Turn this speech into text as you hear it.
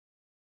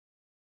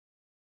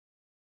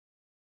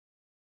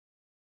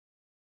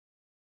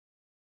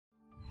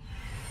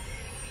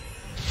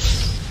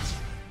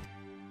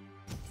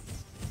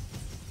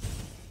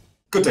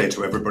Good day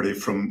to everybody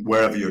from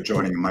wherever you're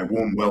joining. My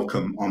warm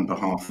welcome on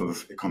behalf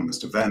of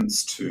Economist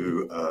Events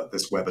to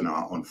this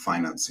webinar on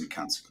financing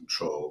cancer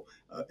control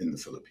in the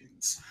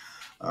Philippines.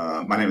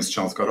 My name is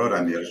Charles Goddard.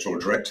 I'm the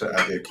editorial director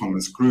at the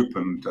Economist Group,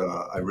 and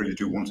I really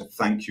do want to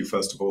thank you,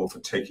 first of all, for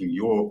taking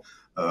your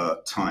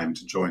time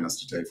to join us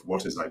today for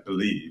what is, I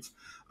believe,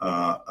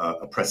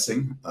 a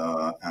pressing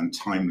and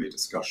timely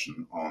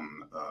discussion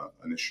on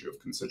an issue of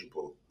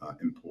considerable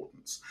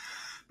importance.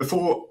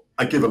 Before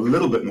I give a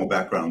little bit more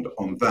background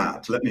on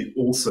that, let me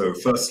also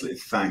firstly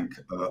thank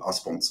our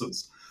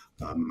sponsors,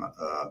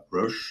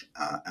 Roche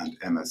and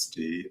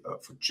MSD,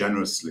 for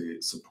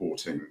generously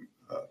supporting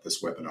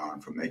this webinar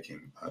and for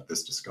making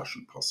this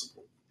discussion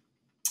possible.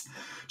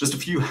 Just a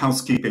few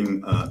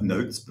housekeeping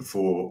notes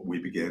before we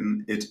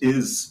begin. It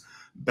is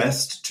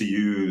best to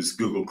use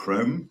Google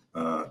Chrome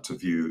to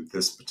view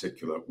this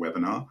particular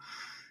webinar.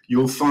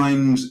 You'll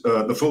find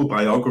the full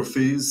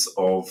biographies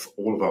of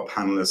all of our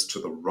panelists to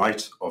the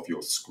right of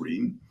your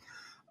screen.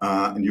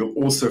 And you'll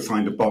also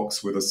find a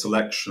box with a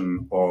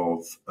selection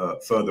of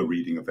further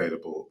reading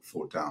available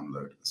for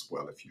download as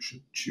well, if you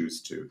should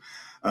choose to,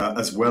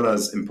 as well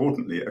as,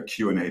 importantly, a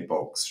Q&A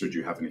box should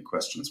you have any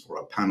questions for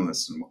our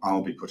panelists. And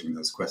I'll be putting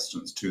those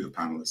questions to the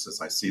panelists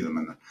as I see them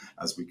and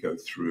as we go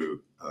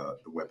through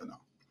the webinar.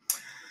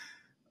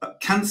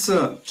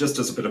 Cancer, just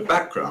as a bit of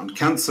background,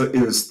 cancer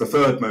is the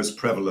third most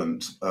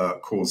prevalent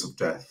cause of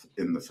death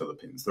in the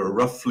Philippines. There are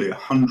roughly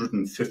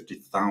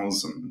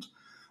 150,000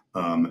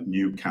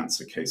 new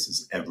cancer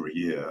cases every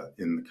year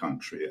in the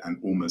country and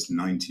almost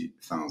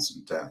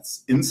 90,000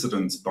 deaths.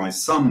 Incidence by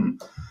some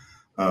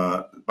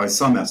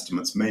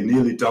estimates may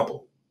nearly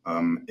double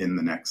in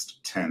the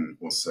next 10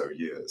 or so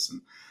years.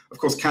 And of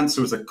course,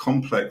 cancer is a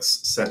complex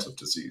set of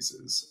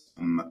diseases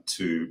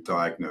to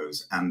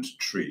diagnose and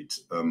treat,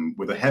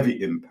 with a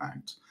heavy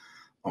impact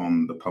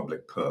on the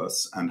public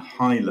purse and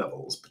high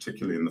levels,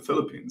 particularly in the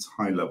Philippines,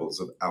 high levels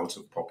of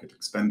out-of-pocket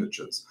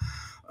expenditures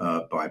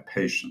by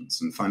patients.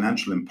 And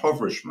financial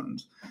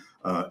impoverishment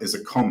is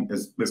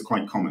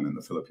quite common in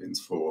the Philippines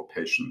for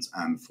patients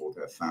and for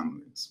their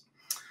families.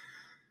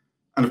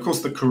 And of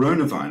course, the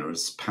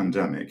coronavirus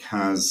pandemic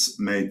has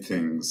made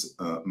things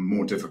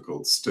more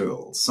difficult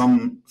still.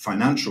 Some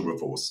financial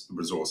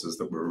resources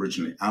that were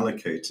originally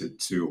allocated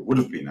to, or would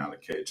have been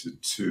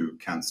allocated to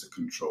cancer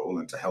control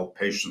and to help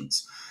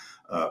patients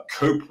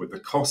cope with the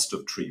cost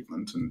of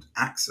treatment and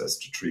access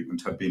to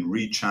treatment have been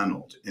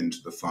rechanneled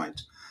into the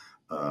fight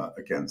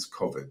against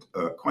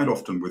COVID, quite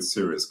often with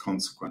serious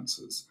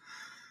consequences.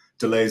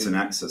 Delays in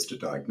access to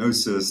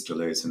diagnosis,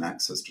 delays in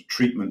access to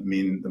treatment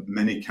mean that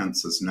many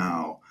cancers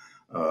now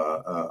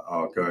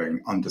are going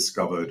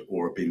undiscovered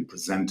or are being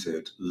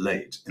presented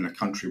late in a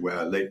country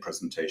where late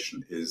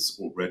presentation is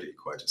already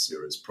quite a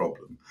serious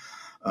problem.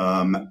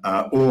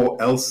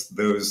 Or else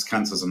those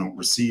cancers are not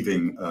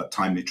receiving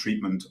timely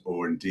treatment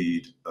or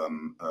indeed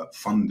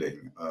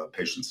funding.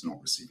 Patients are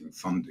not receiving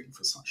funding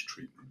for such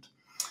treatment.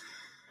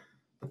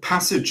 The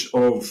passage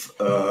of,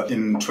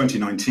 in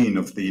 2019,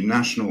 of the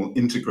National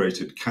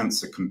Integrated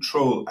Cancer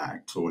Control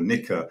Act, or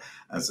NICCA,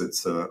 as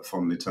it's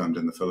fondly termed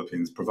in the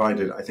Philippines,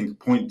 provided, I think, a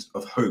point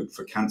of hope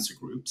for cancer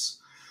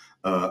groups,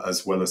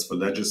 as well as for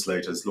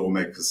legislators,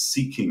 lawmakers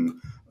seeking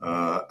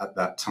at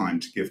that time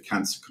to give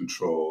cancer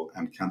control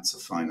and cancer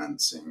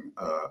financing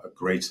a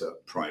greater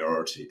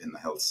priority in the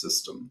health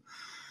system.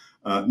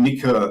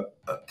 NICCA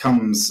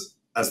comes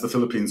as the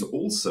Philippines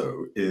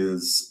also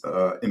is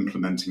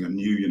implementing a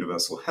new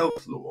universal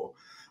health law,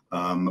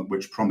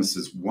 which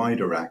promises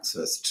wider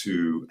access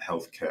to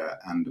healthcare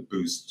and a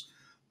boost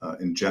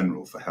in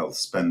general for health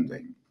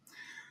spending.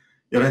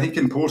 Yet I think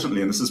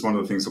importantly, and this is one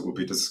of the things that we'll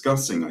be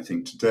discussing, I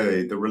think,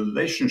 today, the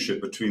relationship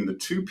between the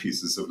two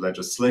pieces of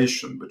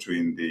legislation,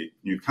 between the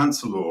new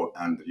cancer law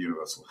and the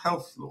universal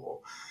health law,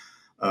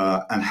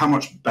 and how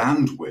much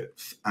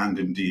bandwidth and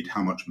indeed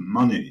how much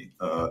money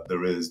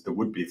there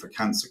would be for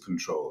cancer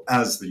control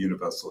as the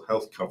universal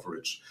health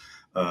coverage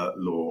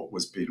law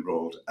was being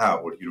rolled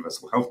out, or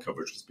universal health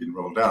coverage has been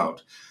rolled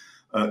out,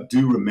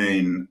 do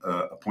remain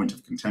a point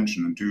of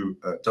contention and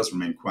does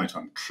remain quite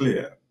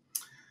unclear.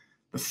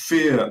 The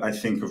fear, I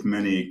think, of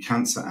many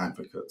cancer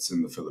advocates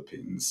in the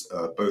Philippines,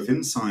 both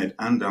inside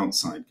and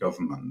outside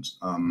government,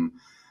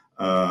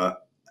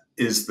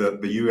 is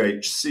that the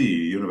UHC,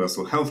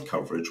 universal health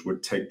coverage,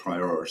 would take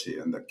priority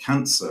and that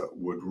cancer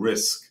would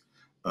risk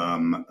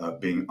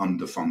being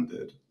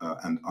underfunded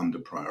and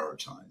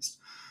underprioritized.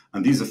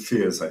 And these are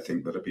fears, I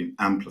think, that have been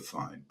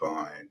amplified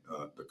by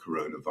the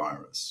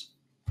coronavirus.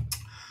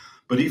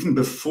 But even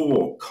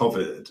before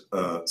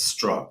COVID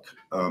struck,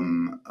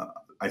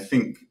 I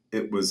think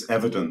it was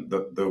evident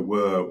that there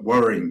were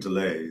worrying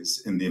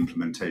delays in the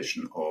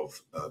implementation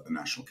of the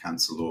National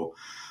Cancer Law,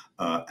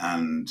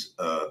 and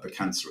the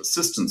Cancer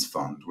Assistance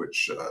Fund,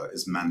 which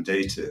is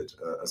mandated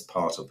as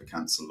part of the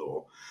cancer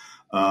law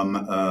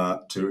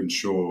to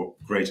ensure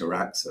greater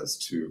access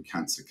to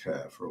cancer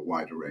care for a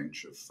wider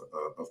range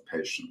of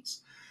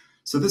patients.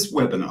 So this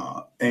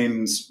webinar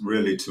aims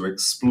really to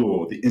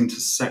explore the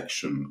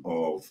intersection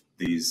of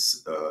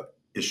these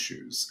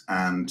issues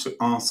and to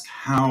ask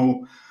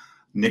how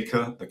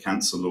NICCA, the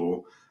cancer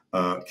law,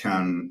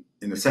 can,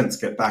 in a sense,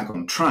 get back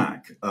on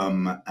track,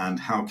 and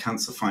how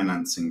cancer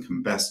financing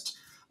can best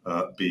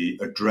be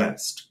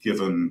addressed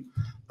given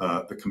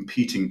the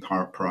competing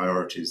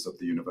priorities of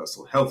the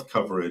universal health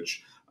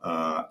coverage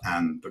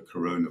and the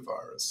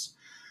coronavirus.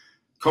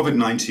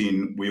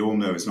 COVID-19, we all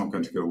know, is not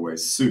going to go away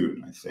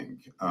soon, I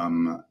think.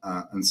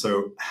 And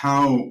so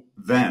how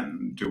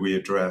then do we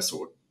address,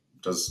 or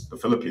does the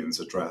Philippines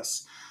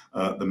address,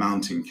 the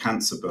mounting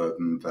cancer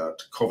burden that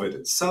COVID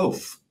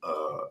itself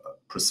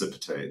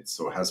precipitates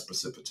or has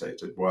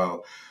precipitated,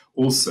 while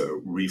also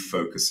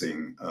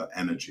refocusing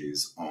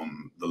energies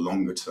on the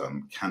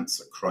longer-term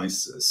cancer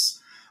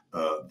crisis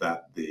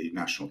that the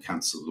National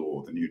Cancer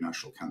Law, the new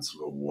National Cancer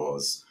Law,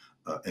 was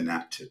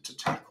enacted to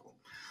tackle?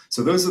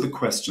 So those are the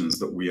questions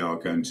that we are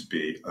going to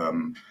be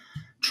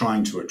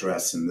trying to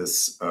address in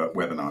this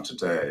webinar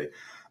today.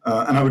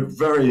 And I would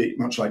very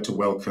much like to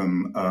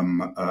welcome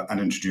and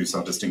introduce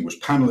our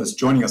distinguished panelists.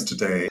 Joining us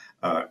today,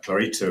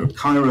 Clarito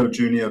Cairo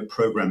Jr.,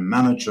 Program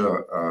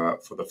Manager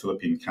for the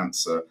Philippine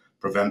Cancer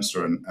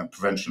Prevention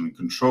and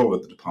Control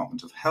at the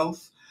Department of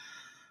Health.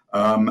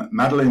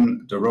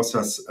 Madeline de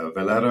Rosas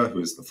Valera, who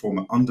is the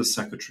former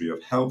Undersecretary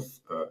of Health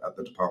at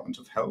the Department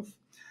of Health.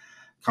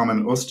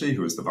 Carmen Osti,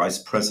 who is the Vice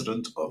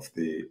President of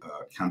the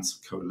Cancer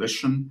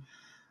Coalition.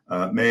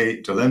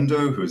 May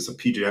Delendo, who is a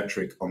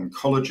pediatric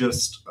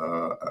oncologist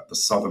at the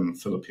Southern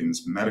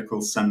Philippines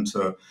Medical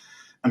Center,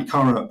 and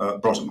Cara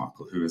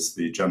Brottermarkel, who is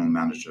the General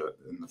Manager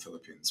in the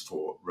Philippines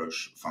for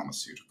Roche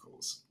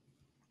Pharmaceuticals.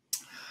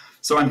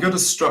 So I'm going to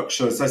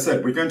structure, as I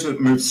said, we're going to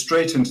move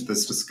straight into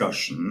this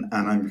discussion,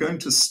 and I'm going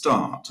to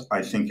start,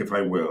 I think, if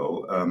I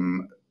will,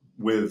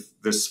 with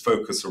this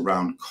focus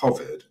around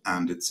COVID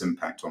and its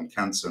impact on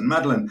cancer. And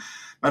Madeline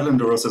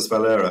de Rosas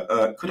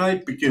Valera, could I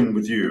begin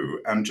with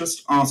you and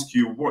just ask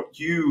you what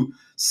you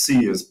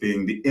see as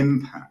being the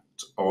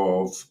impact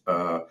of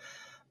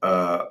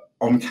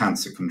on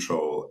cancer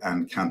control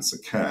and cancer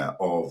care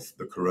of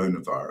the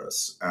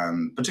coronavirus,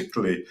 and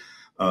particularly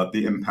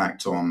the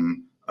impact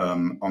on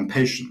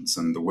patients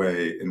and the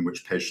way in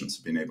which patients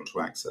have been able to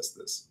access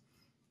this?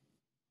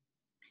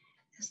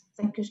 Yes,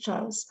 thank you,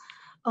 Charles.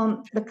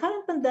 The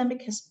current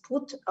pandemic has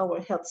put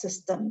our health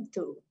system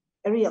to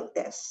a real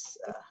test.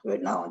 We're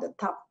now in the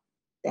top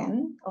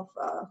 10 of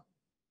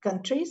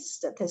countries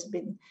that has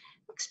been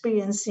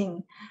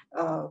experiencing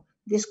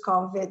this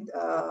COVID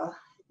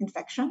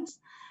infections.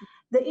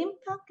 The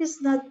impact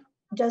is not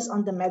just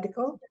on the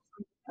medical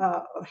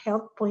or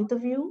health point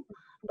of view,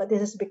 but it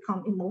has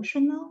become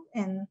emotional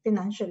and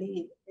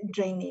financially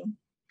draining.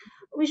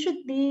 We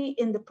should be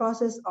in the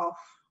process of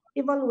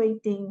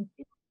evaluating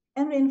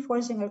and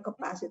reinforcing our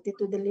capacity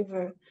to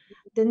deliver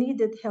the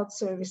needed health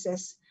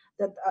services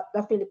that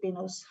the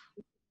Filipinos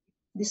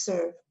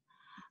deserve.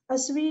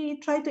 As we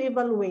try to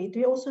evaluate,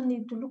 we also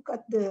need to look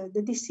at the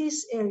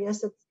disease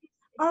areas that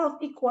are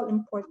of equal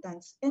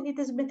importance. And it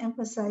has been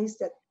emphasized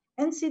that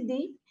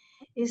NCD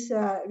is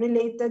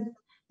related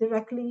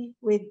directly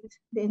with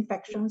the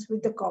infections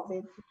with the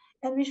COVID.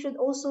 And we should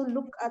also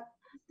look at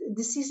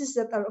diseases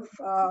that are of,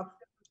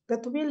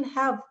 that will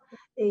have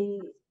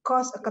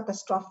cause a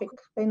catastrophic,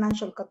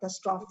 financial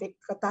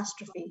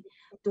catastrophe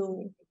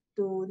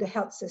to the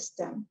health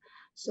system.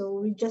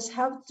 So we just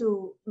have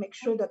to make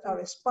sure that our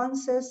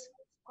responses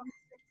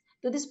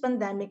to this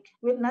pandemic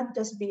will not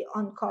just be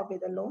on COVID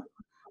alone,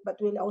 but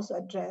will also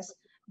address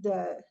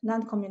the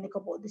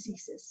non-communicable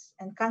diseases.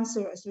 And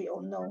cancer, as we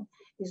all know,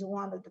 is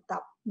one of the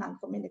top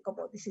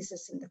non-communicable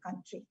diseases in the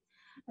country.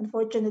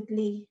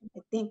 Unfortunately,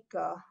 I think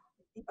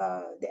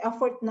the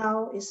effort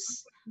now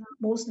is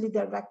mostly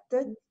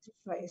directed,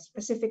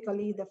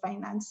 specifically the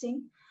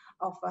financing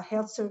of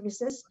health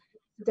services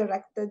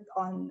directed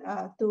on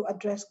to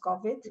address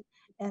COVID,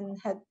 and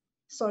had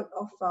sort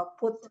of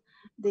put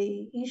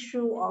the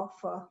issue of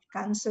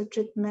cancer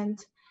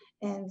treatment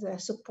and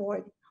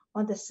support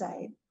on the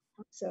side.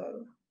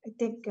 So I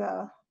think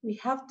we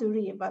have to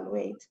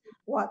reevaluate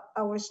what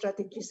our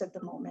strategies at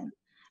the moment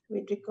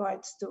with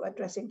regards to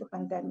addressing the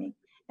pandemic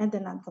and the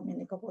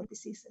non-communicable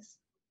diseases.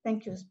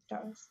 Thank you,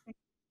 Charles.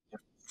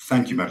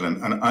 Thank you,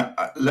 Madeline. And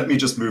let me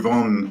just move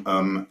on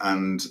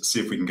and see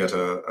if we can get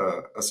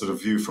a sort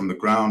of view from the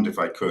ground, if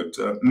I could.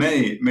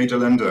 May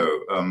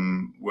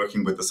Delendo,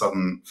 working with the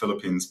Southern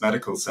Philippines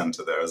Medical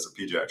Center there as a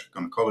pediatric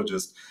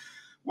oncologist,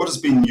 what has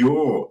been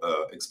your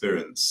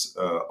experience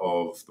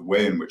of the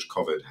way in which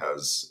COVID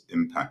has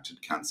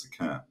impacted cancer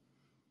care?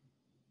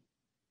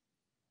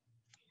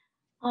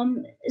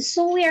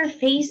 So we are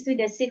faced with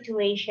a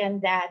situation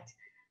that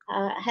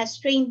has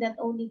strained not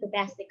only the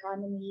best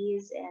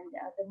economies and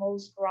the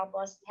most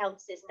robust health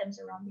systems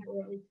around the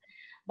world,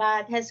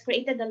 but has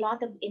created a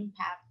lot of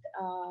impact,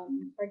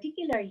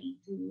 particularly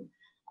to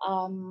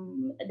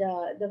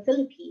the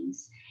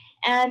Philippines.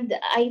 And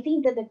I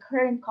think that the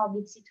current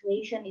COVID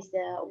situation is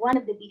one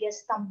of the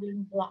biggest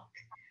stumbling block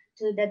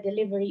to the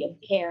delivery of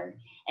care.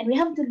 And we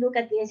have to look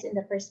at this in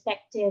the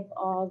perspective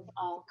of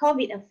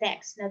COVID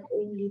affects not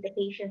only the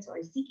patients who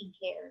are seeking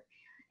care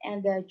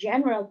and the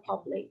general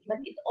public, but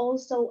it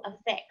also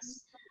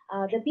affects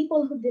the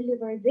people who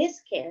deliver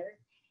this care.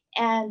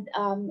 And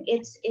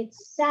it's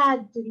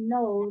sad to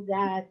know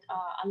that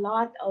a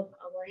lot of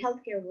our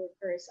healthcare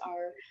workers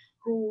are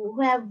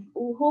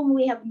whom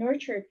we have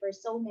nurtured for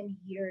so many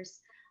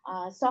years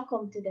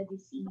succumb to the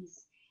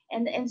disease.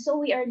 And so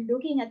we are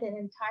looking at an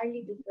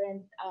entirely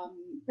different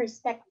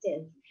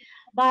perspective.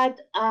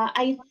 But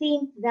I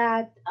think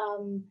that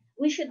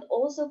we should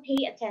also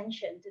pay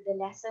attention to the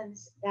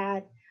lessons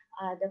that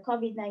the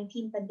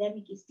COVID-19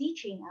 pandemic is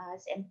teaching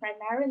us. And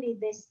primarily,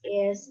 this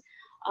is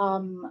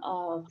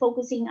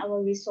focusing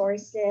our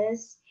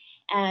resources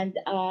and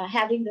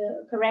having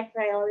the correct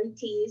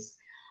priorities.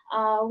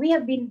 We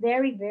have been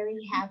very,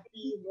 very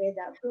happy with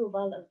the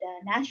approval of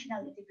the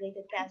National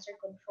Integrated Cancer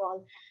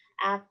Control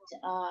Act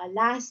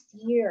last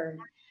year.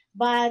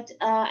 But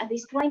at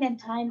this point in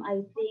time,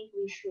 I think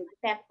we should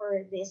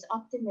pepper this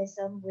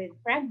optimism with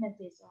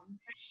pragmatism,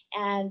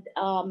 and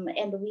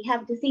we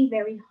have to think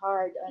very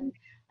hard on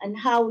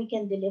how we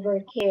can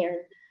deliver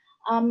care.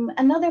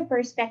 Another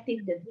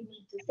perspective that we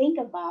need to think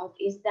about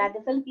is that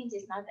the Philippines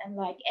is not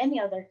unlike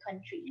any other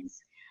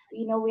countries.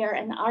 You know, we are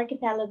an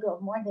archipelago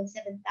of more than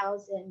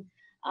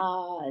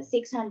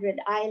 7,600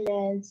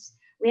 islands.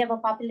 We have a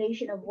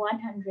population of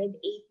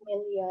 108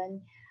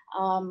 million.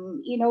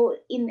 You know,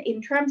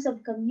 in terms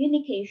of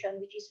communication,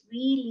 which is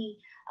really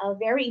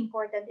very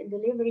important in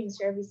delivering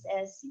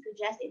services, you could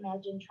just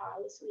imagine,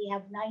 Charles, we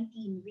have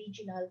 19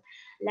 regional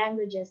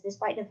languages,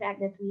 despite the fact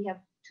that we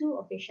have two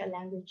official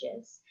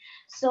languages.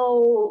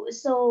 So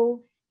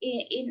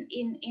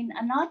in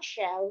a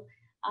nutshell,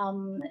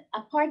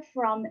 apart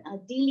from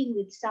dealing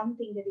with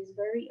something that is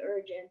very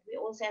urgent, we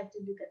also have to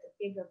look at the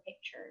bigger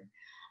picture.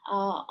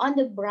 On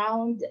the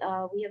ground,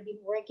 we have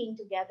been working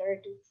together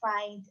to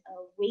find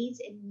ways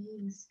and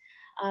means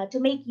to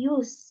make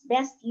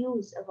best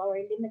use of our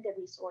limited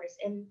resource.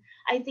 And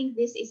I think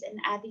this is an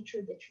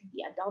attitude that should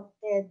be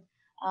adopted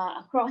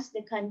across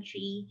the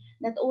country,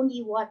 not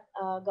only what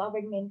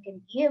government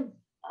can give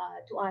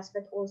to us,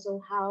 but also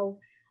how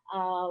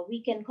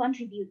we can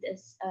contribute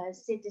as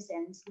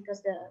citizens,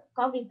 because the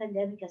COVID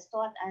pandemic has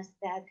taught us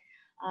that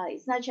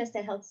it's not just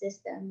a health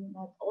system,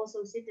 but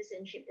also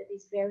citizenship that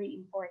is very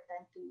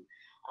important to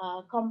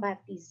combat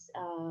this,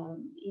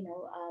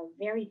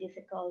 very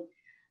difficult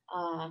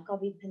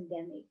COVID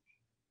pandemic.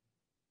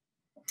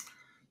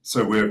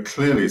 So we're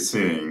clearly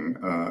seeing,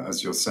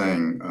 as you're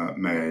saying,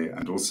 May,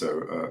 and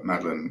also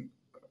Madeline,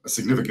 a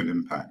significant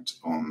impact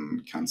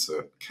on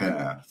cancer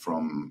care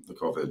from the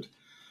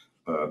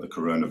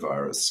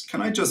coronavirus.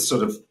 Can I just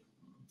sort of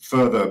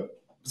further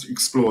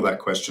explore that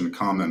question,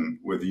 Carmen,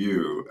 with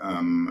you,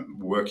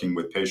 working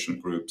with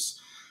patient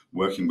groups,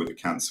 working with the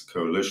Cancer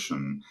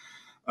Coalition,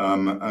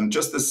 and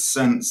just the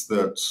sense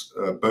that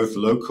both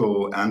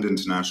local and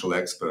international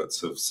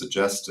experts have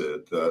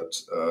suggested that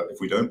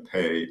if we don't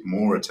pay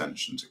more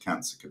attention to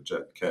cancer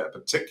care,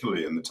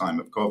 particularly in the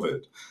time of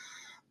COVID,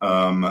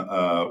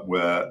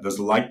 where there's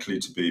likely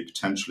to be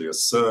potentially a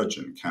surge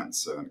in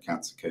cancer and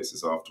cancer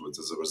cases afterwards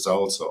as a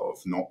result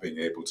of not being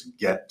able to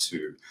get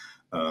to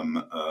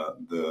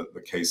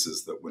the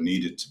cases that were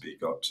needed to be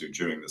got to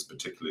during this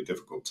particularly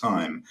difficult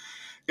time.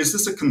 Is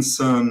this a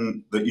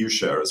concern that you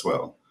share as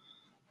well?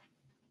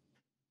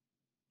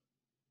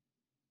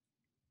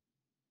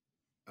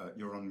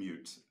 You're on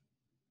mute.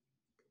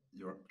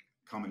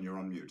 Carmen, you're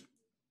on mute.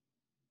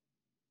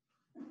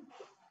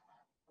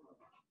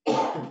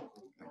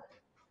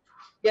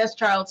 Yes,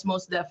 Charles,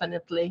 most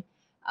definitely.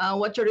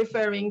 What you're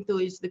referring to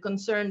is the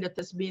concern that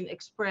has been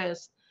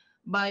expressed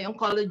by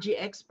oncology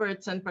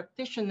experts and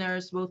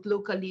practitioners, both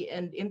locally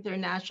and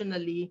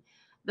internationally,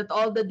 that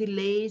all the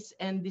delays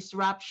and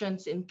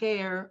disruptions in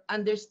care,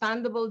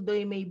 understandable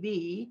they may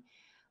be,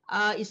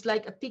 is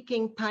like a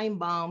ticking time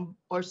bomb,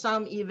 or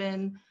some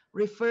even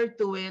refer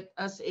to it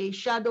as a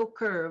shadow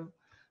curve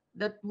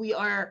that we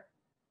are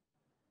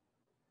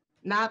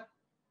not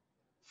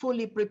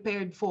fully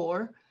prepared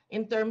for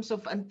in terms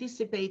of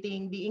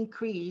anticipating the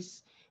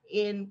increase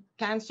in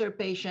cancer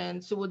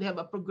patients who would have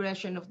a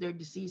progression of their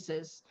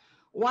diseases.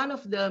 One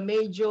of the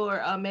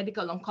major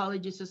medical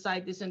oncology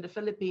societies in the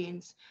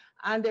Philippines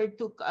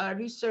undertook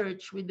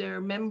research with their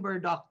member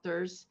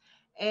doctors,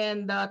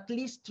 and at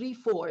least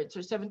 3/4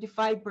 or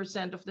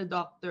 75% of the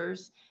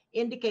doctors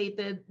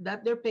indicated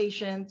that their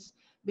patients,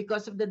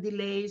 because of the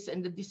delays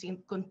and the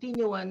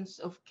discontinuance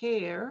of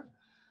care,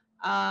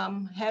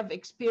 have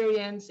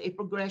experienced a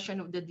progression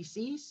of the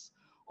disease,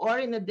 or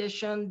in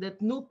addition,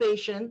 that new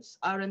patients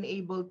are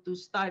unable to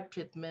start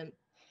treatment.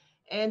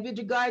 And with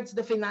regards to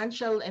the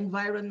financial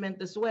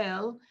environment as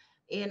well,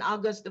 in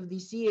August of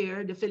this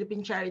year, the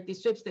Philippine Charity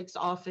Sweepstakes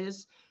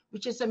Office,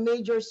 which is a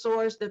major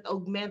source that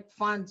augment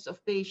funds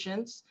of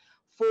patients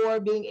for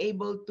being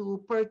able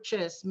to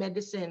purchase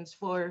medicines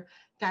for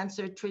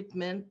cancer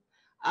treatment,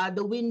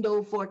 the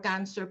window for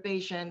cancer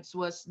patients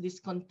was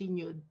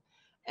discontinued.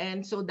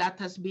 And so that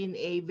has been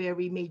a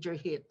very major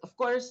hit. Of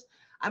course,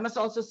 I must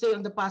also say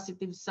on the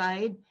positive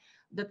side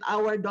that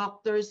our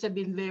doctors have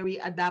been very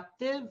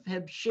adaptive,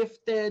 have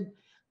shifted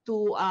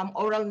to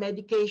oral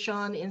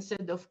medication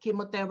instead of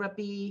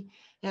chemotherapy,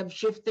 have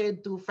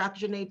shifted to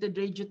fractionated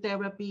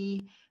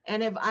radiotherapy,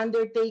 and have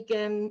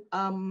undertaken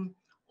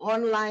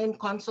online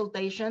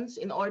consultations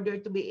in order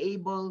to be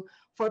able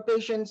for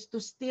patients to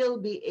still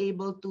be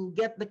able to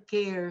get the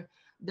care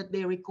that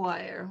they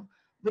require.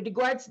 With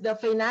regards to the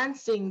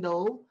financing,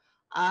 though,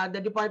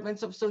 the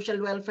Departments of Social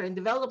Welfare and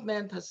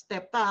Development has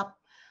stepped up,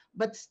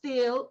 but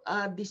still,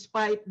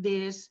 despite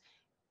this,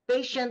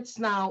 patients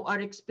now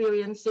are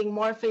experiencing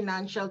more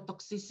financial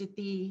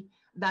toxicity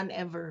than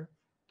ever.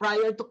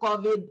 Prior to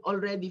COVID,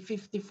 already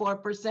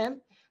 54%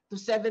 to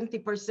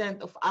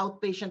 70% of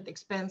outpatient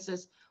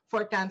expenses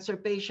for cancer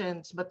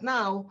patients. But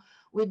now,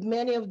 with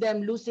many of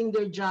them losing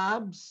their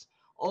jobs,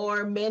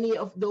 or many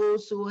of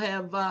those who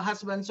have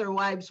husbands or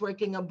wives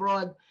working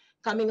abroad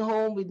coming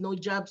home with no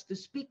jobs to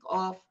speak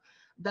of,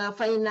 the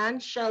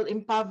financial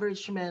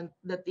impoverishment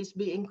that is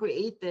being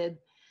created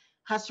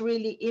has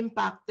really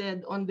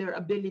impacted on their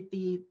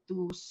ability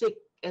to seek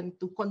and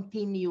to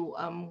continue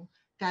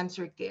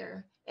cancer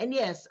care. And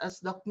yes, as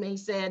Doc May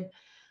said,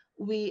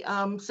 we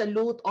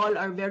salute all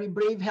our very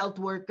brave health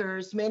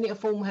workers, many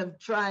of whom have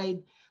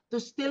tried to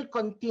still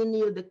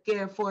continue the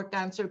care for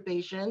cancer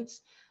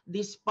patients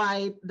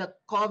despite the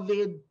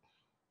COVID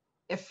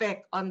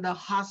effect on the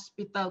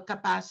hospital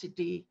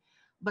capacity.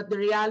 But the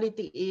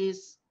reality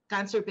is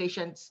cancer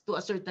patients, to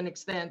a certain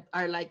extent,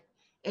 are like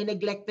a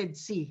neglected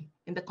sea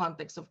in the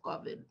context of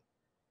COVID.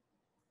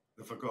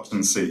 The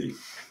forgotten sea.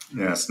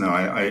 Yes, no,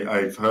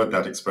 I've heard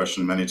that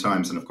expression many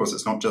times. And of course,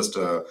 it's not just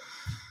an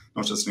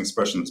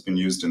expression that's been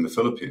used in the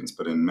Philippines,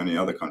 but in many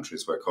other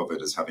countries where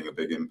COVID is having a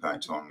big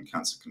impact on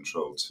cancer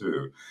control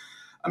too.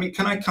 I mean,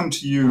 can I come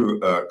to you,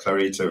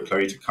 Clarita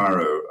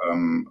Caro,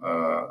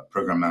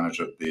 Program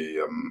Manager at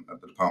the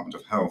Department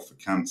of Health for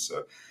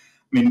Cancer.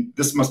 I mean,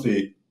 this must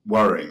be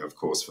worrying, of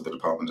course, for the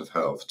Department of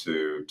Health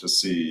to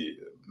see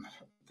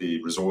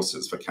the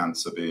resources for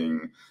cancer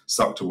being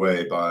sucked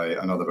away by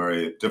another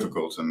very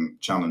difficult and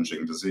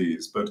challenging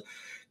disease. But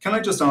can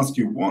I just ask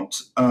you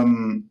what,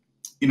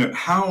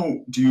 how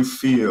do you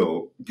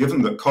feel,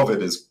 given that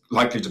COVID is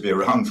likely to be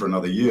around for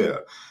another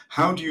year,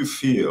 how do you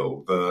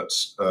feel that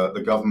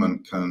the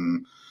government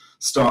can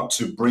start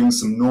to bring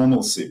some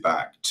normalcy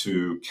back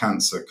to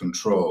cancer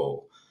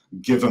control,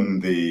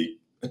 given the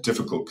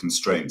difficult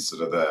constraints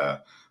that are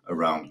there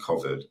around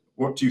COVID?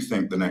 What do you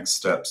think the next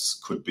steps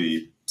could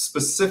be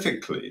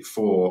specifically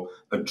for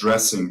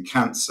addressing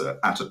cancer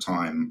at a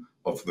time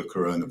of the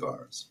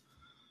coronavirus?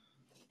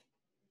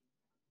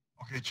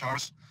 Okay,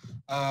 Charles.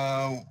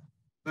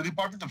 The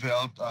Department of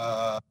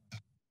Health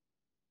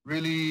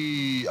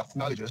really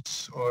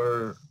acknowledges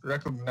or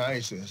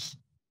recognizes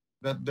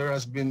that there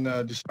has been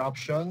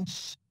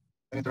disruptions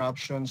and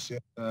interruptions in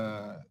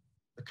the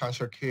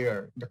cancer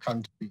care in the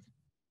country.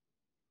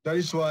 That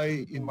is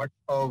why in March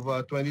of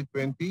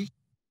 2020,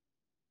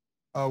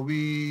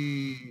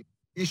 we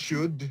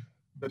issued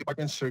the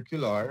department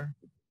circular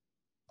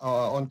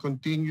on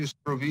continuous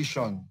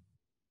provision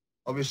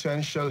of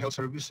essential health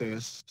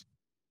services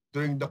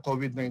during the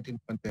COVID-19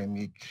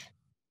 pandemic,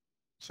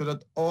 so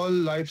that all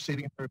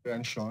life-saving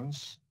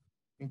interventions,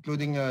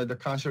 including the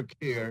cancer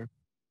care,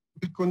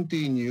 will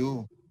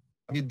continue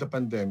amid the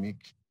pandemic.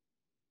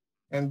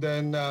 And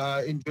then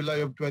in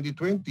July of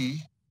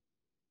 2020,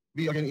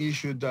 we again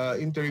issued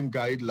interim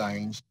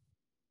guidelines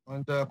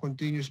on the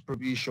continuous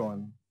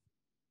provision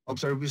of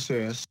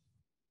services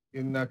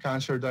in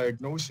cancer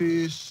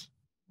diagnosis,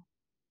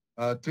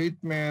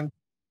 treatment,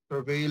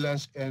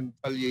 surveillance, and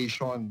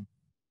palliation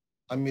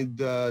amid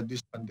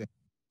this pandemic.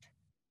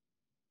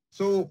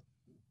 So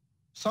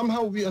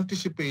somehow we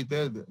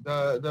anticipated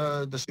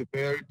the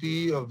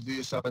severity of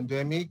this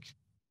pandemic,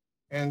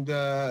 and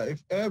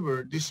if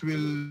ever this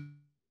will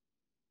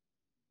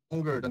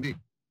longer than this.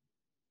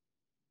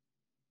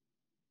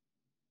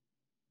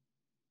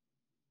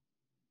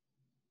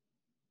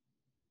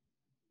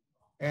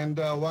 And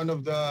one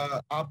of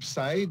the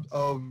upside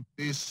of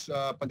this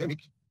pandemic,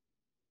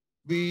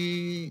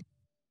 we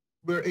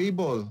were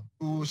able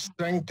to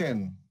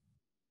strengthen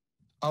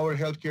our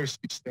healthcare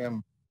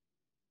system.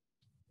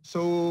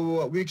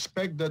 So we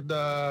expect that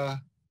the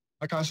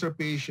cancer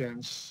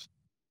patients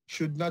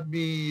should not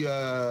be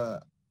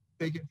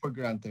taken for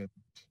granted.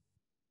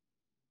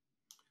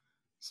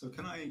 So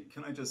can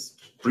I just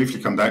briefly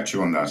come back to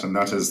you on that? And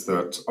that is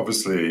that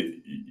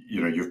obviously,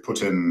 you've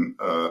put in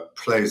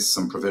place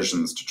some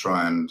provisions to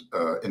try and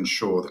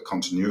ensure the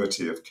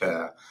continuity of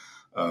care,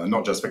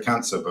 not just for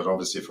cancer, but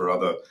obviously for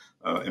other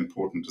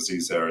important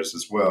disease areas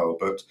as well.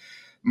 But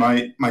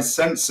my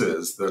sense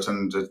is that,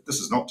 and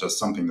this is not just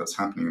something that's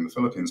happening in the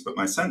Philippines, but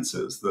my sense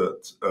is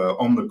that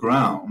on the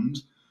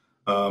ground,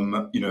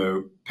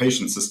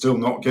 patients are still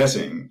not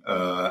getting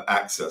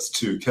access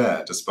to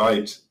care,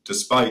 despite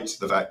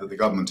the fact that the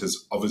government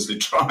is obviously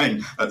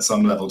trying at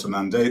some level to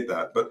mandate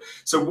that. But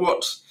so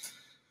what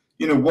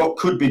what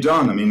could be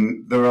done? I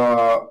mean, there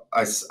are,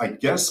 I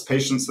guess,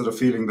 patients that are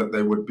feeling that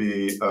they would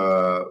be,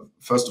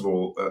 first of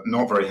all,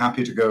 not very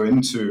happy to go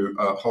into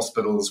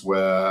hospitals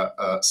where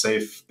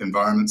safe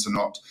environments are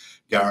not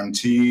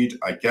guaranteed.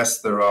 I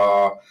guess there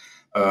are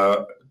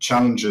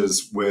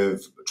challenges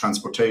with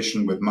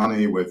transportation, with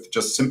money, with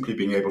just simply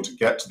being able to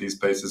get to these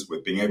places,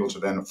 with being able to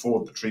then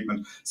afford the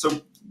treatment.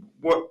 So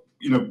what,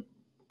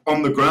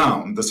 on the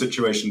ground, the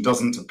situation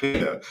doesn't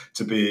appear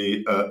to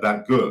be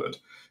that good,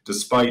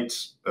 despite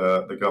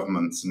the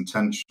government's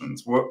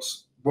intentions.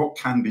 What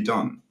can be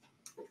done?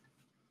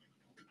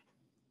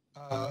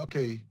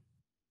 Okay.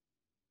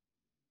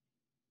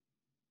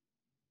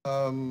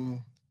 The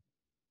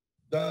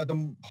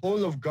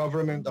whole of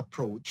government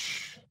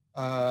approach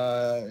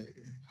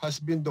has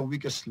been the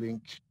weakest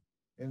link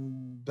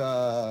in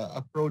the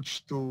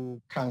approach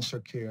to cancer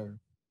care.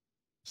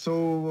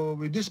 So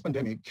with this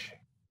pandemic,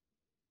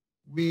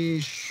 we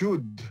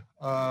should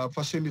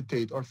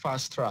facilitate or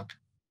fast track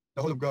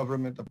the whole of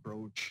government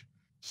approach.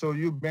 So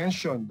you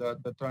mentioned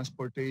that the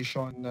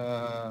transportation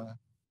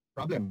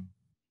problem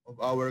of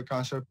our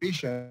cancer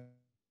patients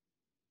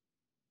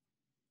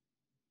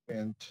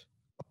and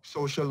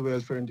social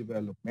welfare and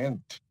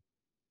development.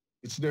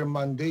 It's their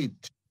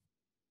mandate.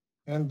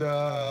 And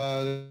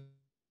the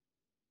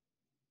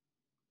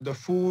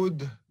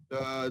food,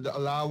 the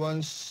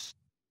allowance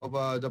of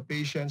the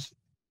patients,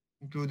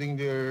 including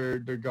their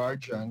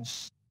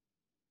guardians,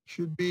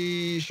 should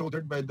be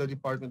shouldered by the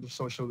Department of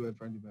Social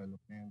Welfare and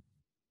Development.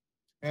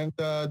 And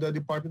the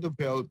Department of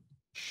Health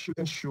should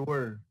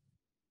ensure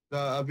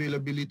the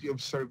availability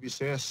of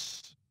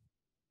services,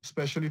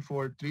 especially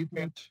for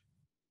treatment,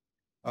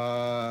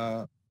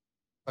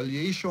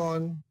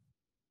 palliation.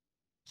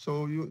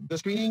 So the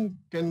screening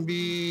can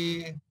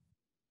be,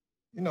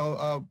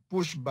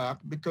 pushed back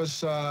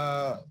because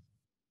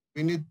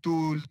we need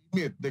to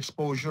limit the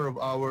exposure of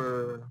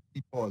our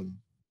people,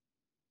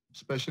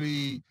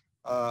 especially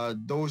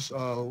those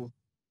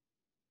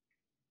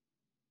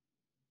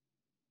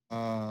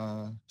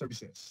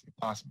services,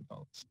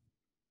 hospitals.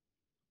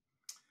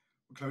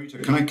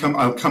 Clarita,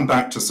 I'll come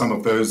back to some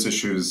of those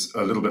issues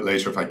a little bit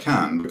later if I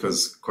can,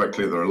 because quite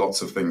clearly there are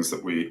lots of things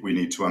that we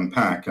need to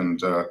unpack,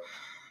 and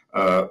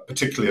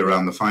particularly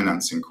around the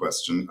financing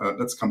question.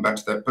 Let's come back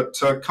to that. But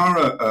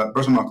Kara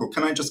Bruttermarkel,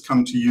 can I just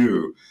come to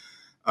you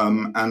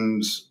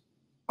and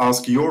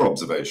ask your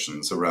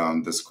observations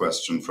around this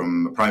question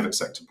from a private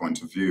sector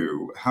point of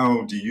view?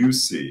 How do you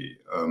see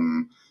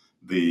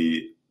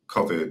the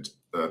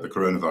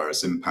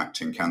coronavirus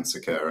impacting cancer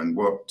care, and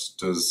what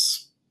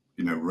does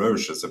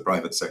Roche, as a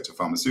private sector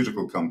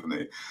pharmaceutical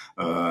company,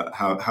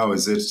 how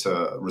is it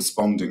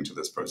responding to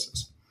this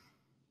process?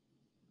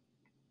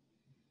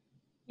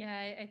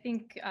 Yeah, I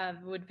think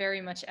would very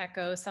much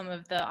echo some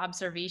of the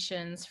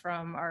observations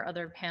from our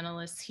other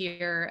panelists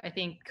here. I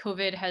think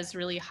COVID has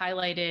really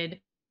highlighted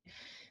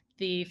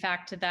the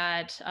fact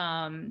that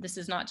this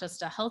is not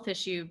just a health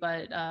issue,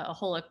 but a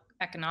whole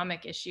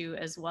economic issue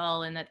as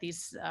well, and that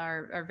these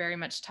are very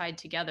much tied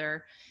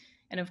together.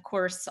 And of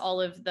course, all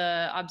of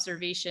the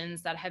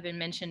observations that have been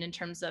mentioned in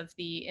terms of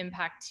the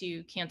impact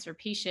to cancer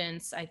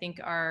patients, I think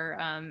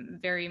are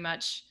very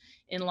much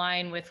in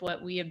line with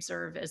what we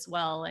observe as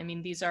well. I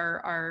mean, these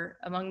are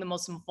among the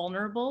most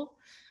vulnerable.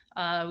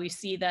 We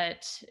see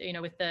that,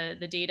 with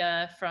the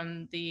data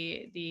from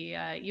the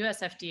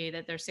US FDA,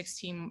 that they're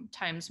 16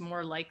 times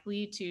more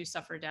likely to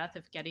suffer death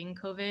of getting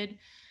COVID.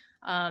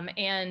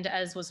 And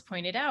as was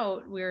pointed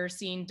out, we're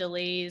seeing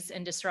delays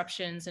and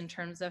disruptions in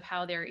terms of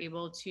how they're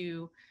able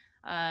to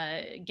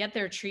get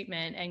their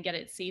treatment and get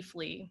it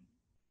safely.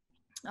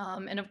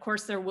 And of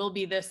course, there will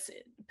be this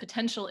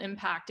potential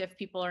impact if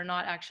people are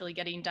not actually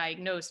getting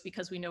diagnosed,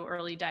 because we know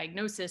early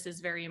diagnosis is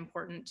very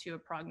important to a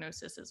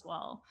prognosis as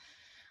well.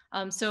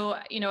 So,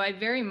 I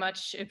very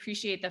much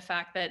appreciate the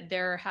fact that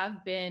there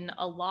have been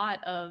a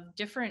lot of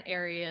different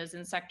areas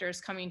and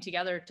sectors coming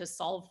together to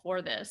solve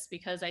for this,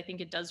 because I think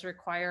it does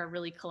require a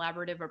really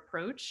collaborative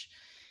approach.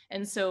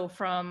 And so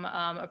from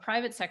a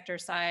private sector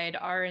side,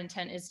 our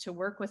intent is to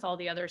work with all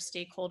the other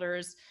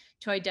stakeholders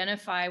to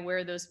identify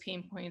where those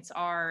pain points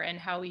are and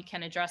how we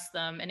can address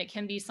them. And it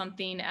can be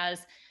something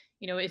as,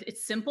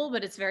 it's simple,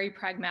 but it's very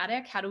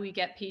pragmatic. How do we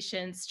get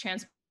patients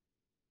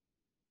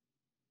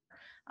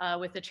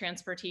with the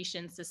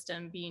transportation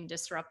system being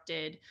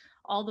disrupted,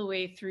 all the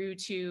way through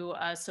to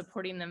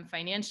supporting them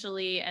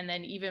financially, and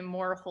then even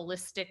more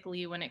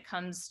holistically when it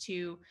comes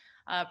to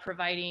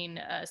providing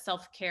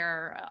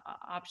self-care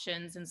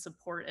options and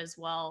support as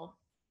well.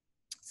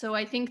 So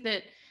I think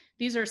that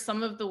these are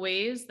some of the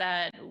ways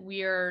that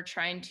we are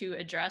trying to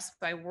address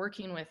by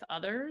working with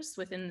others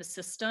within the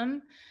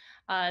system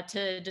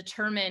to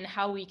determine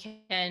how we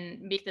can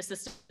make the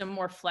system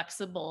more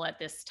flexible at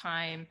this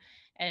time,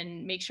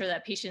 and make sure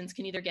that patients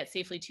can either get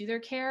safely to their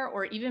care,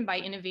 or even by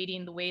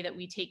innovating the way that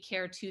we take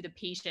care to the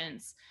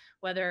patients,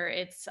 whether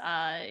it's,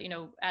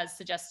 as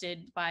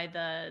suggested by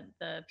the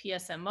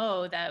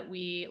PSMO, that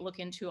we look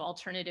into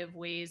alternative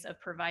ways of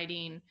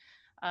providing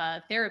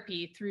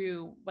therapy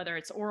through whether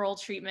it's oral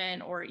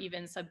treatment or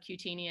even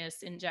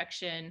subcutaneous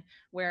injection,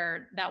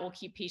 where that will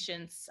keep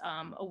patients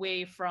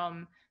away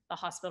from the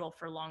hospital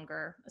for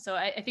longer. So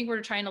I think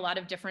we're trying a lot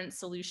of different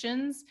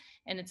solutions,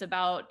 and it's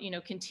about,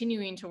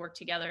 continuing to work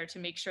together to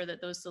make sure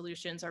that those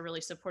solutions are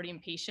really supporting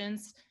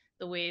patients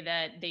the way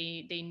that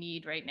they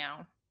need right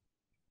now.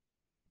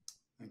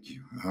 Thank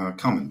you.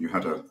 Carmen, you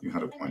had a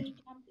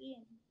point.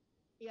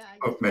 Yeah.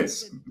 Oh, May,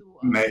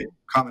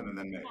 Carmen, and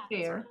then May.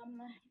 Yeah,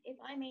 if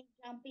I may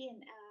jump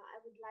in, I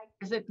would like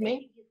to Is it me?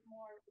 contribute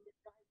more with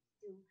regards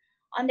to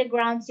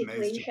on-the-ground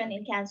situation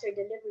in cancer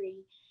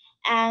delivery.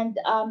 And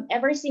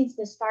ever since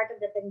the start of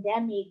the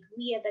pandemic,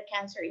 we at the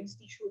Cancer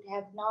Institute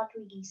have not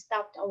really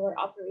stopped our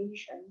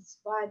operations,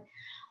 but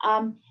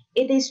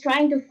it is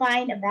trying to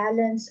find a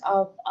balance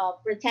of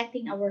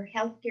protecting our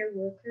healthcare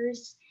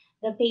workers,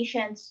 the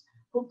patients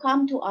who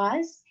come to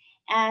us,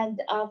 and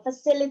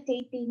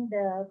facilitating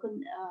the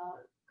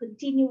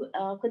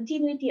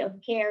continuity of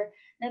care,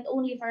 not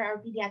only for our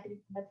pediatric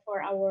but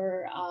for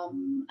our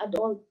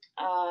adult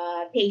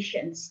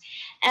patients.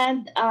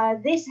 And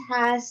this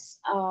has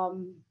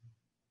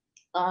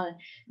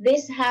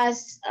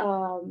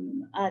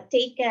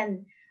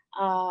taken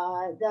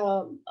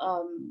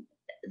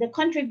the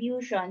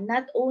contribution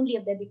not only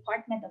of the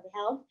Department of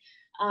Health,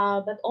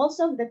 but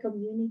also of the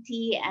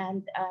community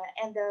and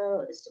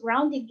the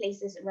surrounding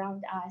places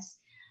around us.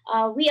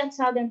 We at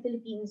Southern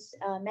Philippines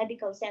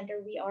Medical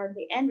Center, we are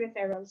the end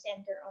referral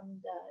center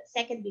on the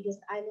second biggest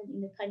island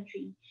in the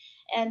country.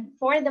 And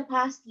for the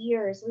past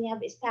years, we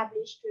have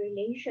established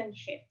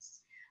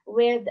relationships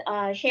with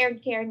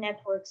shared care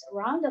networks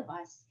around of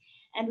us.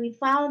 And we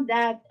found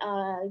that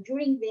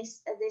during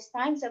these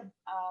times of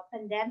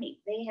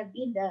pandemic, they have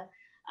been the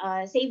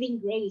saving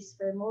grace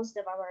for most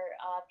of our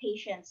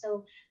patients.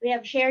 So we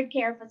have shared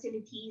care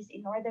facilities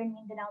in Northern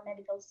Mindanao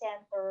Medical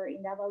Center,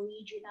 in Davao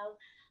Regional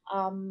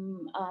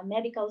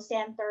Medical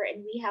Center,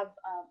 and we have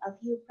a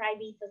few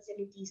private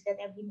facilities that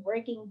have been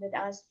working with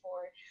us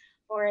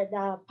for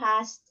the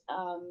past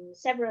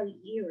several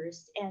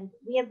years. And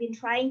we have been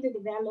trying to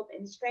develop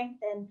and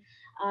strengthen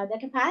the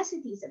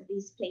capacities of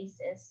these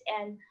places.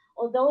 And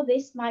although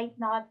this might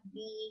not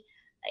be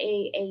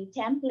a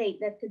template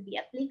that could be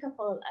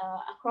applicable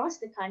across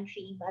the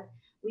country, but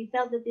we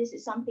felt that this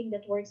is something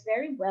that works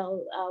very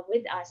well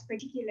with us,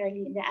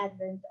 particularly in the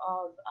advent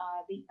of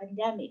the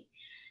pandemic.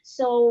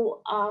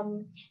 So,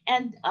 our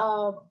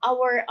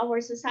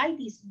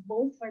societies,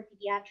 both for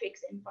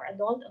pediatrics and for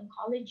adult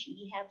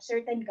oncology, have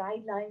certain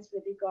guidelines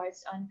with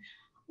regards on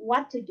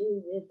what to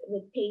do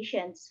with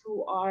patients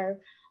who are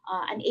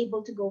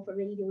unable to go for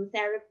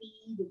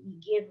radiotherapy. Do we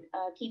give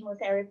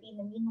chemotherapy in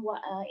the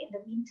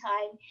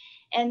meantime?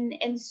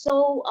 And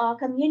so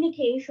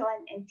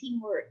communication and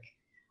teamwork.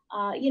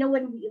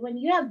 When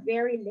you have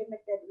very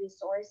limited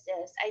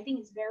resources, I think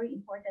it's very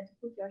important to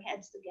put your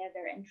heads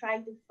together and try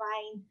to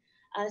find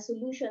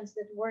solutions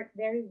that work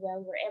very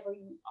well wherever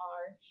you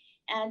are.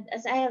 And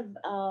as I have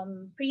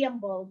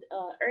preambled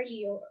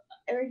earlier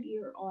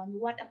on,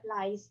 what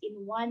applies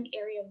in one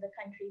area of the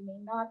country may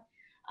not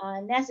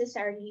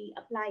necessarily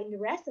apply in the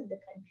rest of the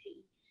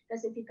country.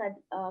 Because if you could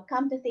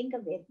come to think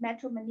of it,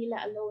 Metro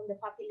Manila alone, the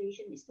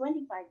population is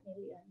 25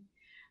 million.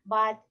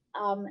 But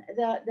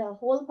the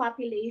whole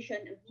population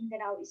of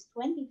Mindanao is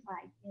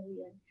 25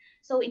 million.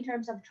 So in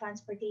terms of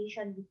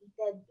transportation,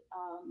 repeated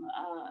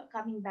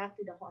coming back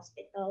to the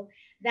hospital,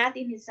 that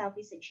in itself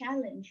is a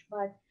challenge.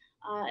 But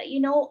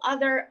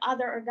other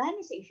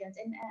organizations,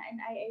 and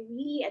I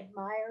really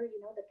admire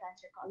the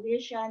Cancer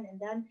Coalition and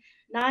then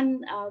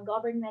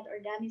non-government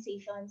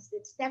organizations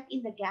that step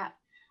in the gap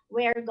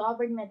where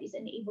government is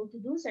unable to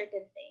do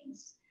certain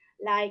things,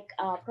 like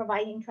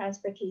providing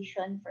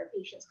transportation for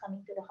patients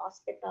coming to the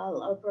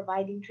hospital, or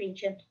providing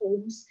transient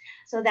homes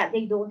so that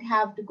they don't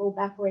have to go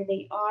back where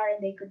they are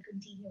and they could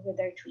continue with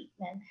their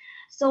treatment.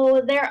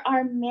 So there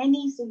are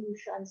many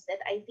solutions that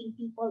I think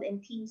people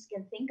and teams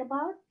can think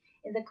about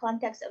in the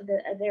context of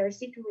their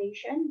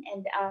situation.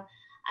 And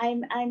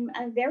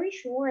I'm very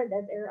sure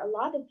that there are a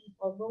lot of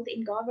people, both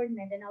in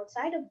government and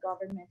outside of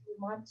government, who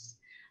wants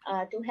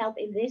to help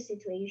in this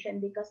situation,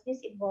 because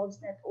this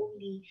involves not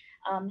only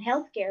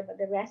healthcare, but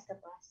the rest of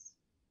us.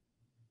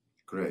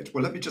 Great.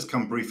 Well, let me just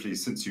come briefly,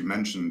 since you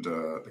mentioned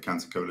the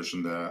Cancer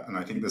Coalition there, and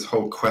I think this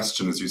whole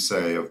question, as you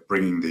say, of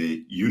bringing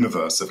the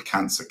universe of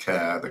cancer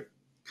care,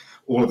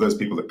 all of those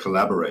people that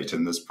collaborate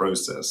in this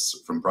process,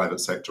 from private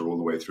sector all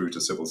the way through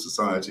to civil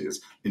society,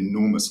 is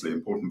enormously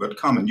important. But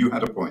Carmen, you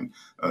had a point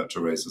to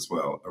raise as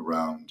well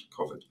around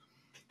COVID.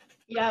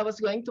 Yeah, I was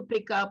going to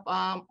pick up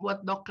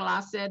what Doc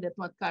Kla said and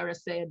what Kara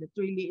said. That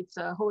really it's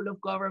a whole of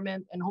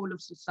government and whole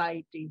of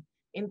society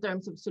in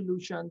terms of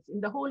solutions.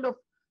 In the whole of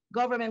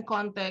government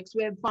context,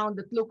 we have found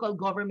that local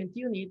government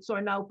units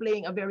are now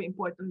playing a very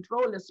important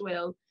role as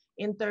well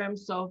in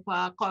terms of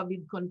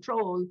COVID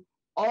control.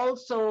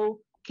 Also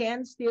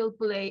can still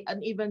play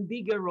an even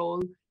bigger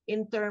role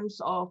in terms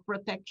of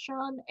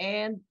protection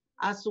and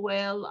as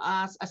well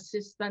as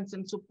assistance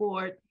and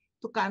support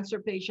to cancer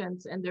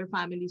patients and their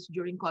families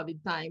during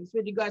COVID times.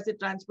 With regards to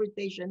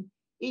transportation,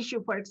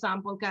 issue. For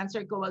example,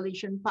 Cancer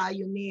Coalition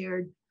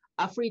pioneered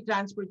free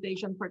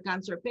transportation for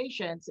cancer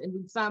patients, and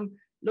with some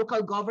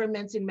local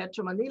governments in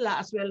Metro Manila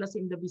as well as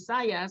in the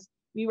Visayas,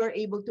 we were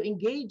able to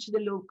engage the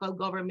local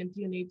government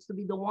units to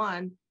be the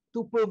one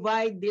to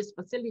provide these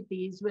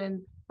facilities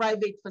when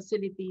private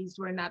facilities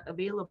were not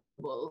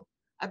available.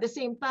 At the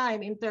same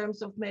time, in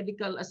terms of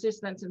medical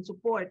assistance and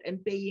support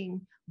and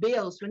paying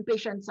bills, when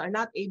patients are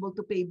not able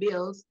to pay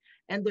bills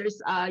and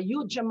there's a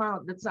huge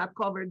amount that's not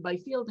covered by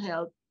field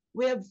health,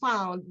 we have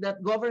found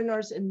that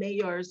governors and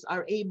mayors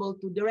are able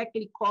to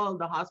directly call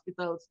the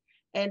hospitals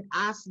and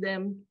ask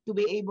them to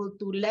be able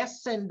to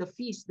lessen the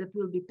fees that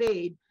will be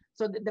paid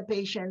so that the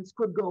patients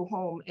could go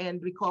home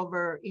and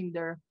recover in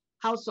their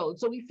household.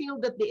 So we feel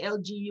that the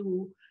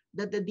LGU,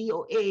 that the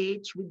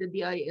DOH with the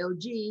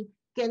DILG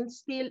can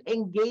still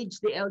engage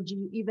the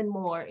LGU even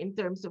more in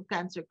terms of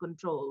cancer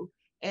control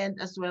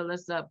and as well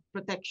as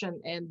protection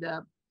and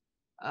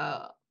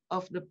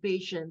of the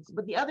patients.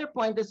 But the other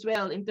point as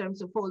well, in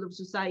terms of whole of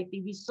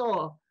society, we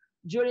saw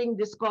during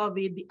this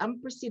COVID, the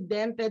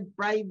unprecedented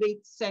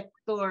private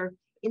sector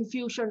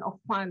infusion of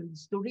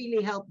funds to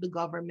really help the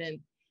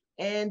government.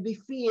 And we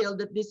feel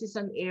that this is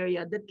an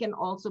area that can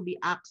also be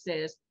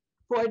accessed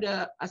for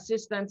the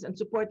assistance and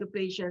support of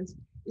patients,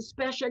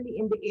 especially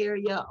in the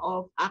area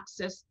of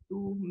access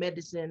to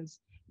medicines.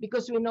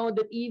 Because we know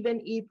that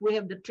even if we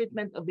have the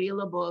treatment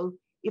available,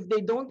 if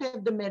they don't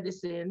have the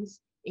medicines,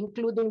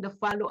 including the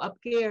follow-up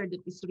care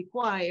that is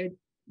required,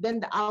 then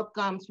the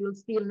outcomes will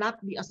still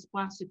not be as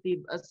positive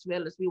as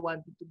well as we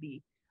want it to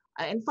be.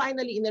 And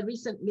finally, in a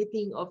recent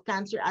meeting of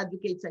cancer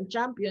advocates and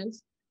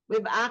champions,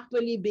 we've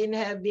actually been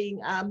having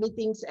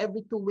meetings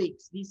every 2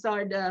 weeks. These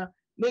are the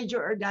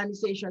major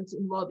organizations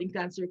involved in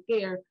cancer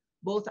care,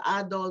 both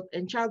adult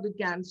and childhood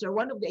cancer.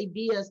 One of the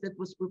ideas that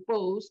was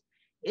proposed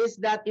is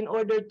that in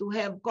order to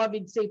have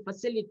COVID-safe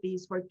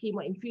facilities for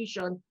chemo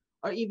infusion,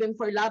 or even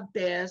for lab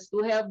tests, to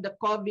have the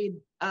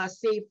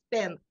COVID-safe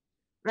tent.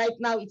 Right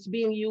now, it's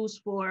being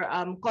used for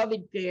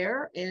COVID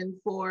care and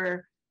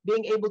for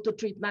being able to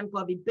treat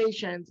non-COVID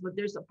patients, but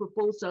there's a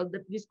proposal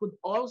that this could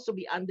also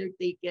be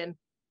undertaken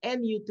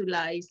and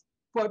utilized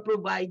for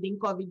providing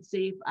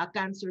COVID-safe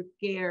cancer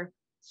care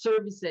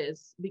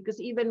services.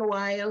 Because even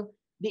while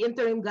the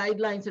interim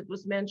guidelines that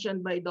was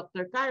mentioned by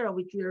Dr. Cara,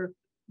 which we're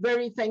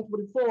very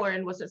thankful for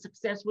and was a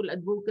successful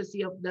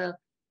advocacy of the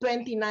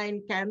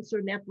 29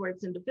 cancer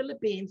networks in the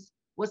Philippines,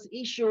 was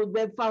issued,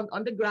 we've found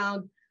on the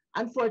ground,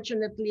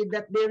 unfortunately,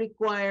 that they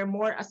require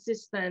more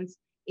assistance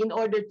in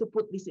order to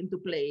put this into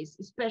place,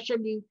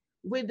 especially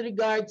with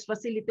regards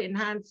facility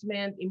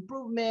enhancement,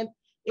 improvement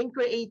in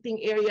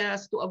creating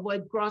areas to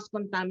avoid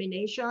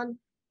cross-contamination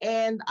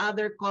and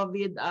other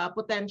COVID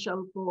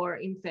potential for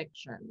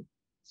infection.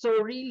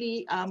 So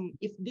really,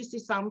 if this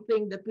is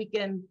something that we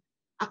can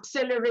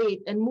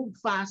accelerate and move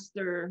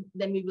faster,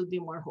 then we will be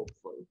more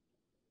hopeful.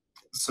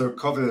 So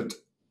COVID,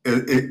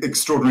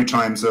 extraordinary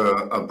times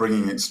are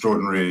bringing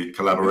extraordinary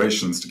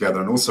collaborations together,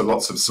 and also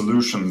lots of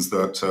solutions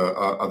that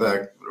are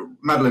there.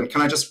 Madeline,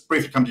 can I just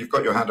briefly come to you? You've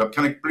got your hand up.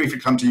 Can I briefly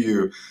come to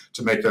you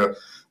to make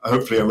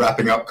hopefully a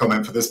wrapping up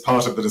comment for this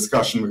part of the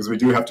discussion, because we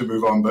do have to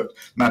move on, but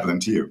Madeline,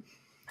 to you.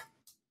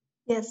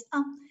 Yes,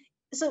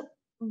 so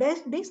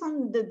based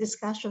on the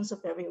discussions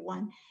of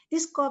everyone,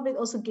 this COVID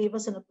also gave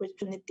us an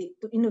opportunity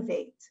to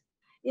innovate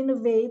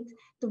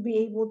to be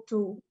able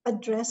to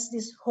address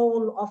this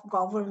whole of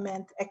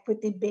government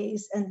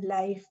equity-based and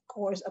life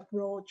course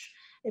approach,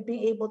 and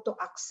being able to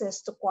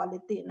access to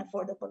quality and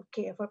affordable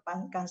care for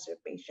cancer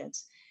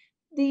patients.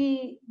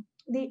 The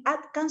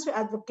cancer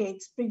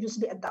advocates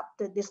previously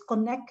adopted this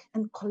connect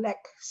and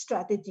collect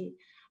strategy,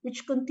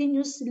 which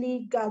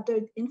continuously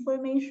gathered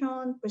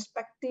information,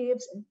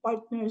 perspectives, and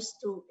partners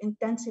to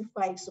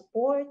intensify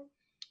support,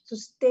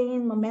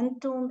 sustain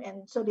momentum,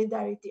 and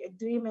solidarity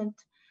agreement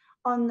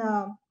on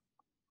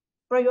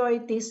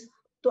priorities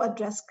to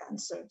address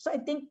cancer. So I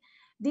think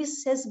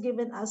this has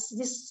given us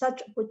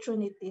such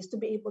opportunities to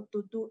be able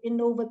to do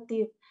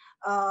innovative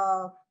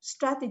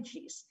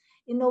strategies,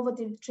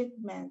 innovative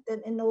treatment,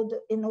 and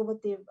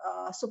innovative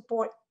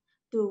support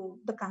to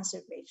the cancer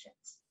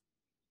patients.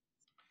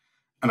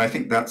 And I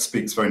think that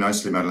speaks very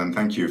nicely, Madeline,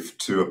 thank you,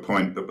 to a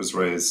point that was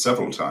raised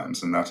several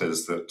times, and that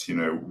is that,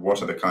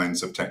 what are the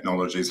kinds of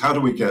technologies? How do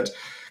we get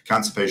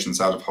cancer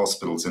patients out of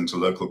hospitals into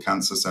local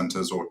cancer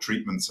centers or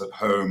treatments at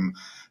home?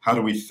 How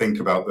do we think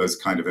about those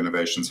kind of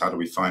innovations? How do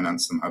we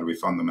finance them? How do we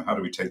fund them? And how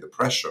do we take the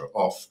pressure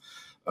off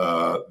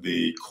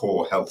the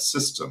core health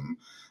system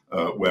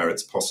where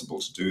it's possible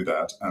to do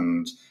that?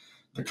 And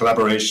the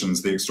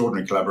collaborations, the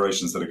extraordinary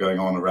collaborations that are going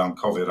on around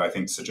COVID, I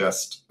think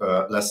suggest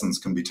lessons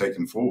can be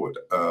taken forward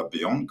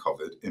beyond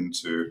COVID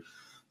into,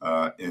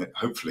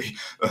 hopefully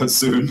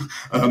soon,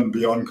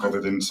 beyond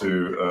COVID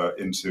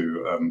into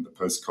the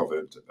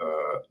post-COVID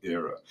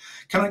era.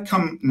 Can I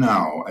come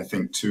now, I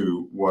think,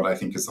 to what I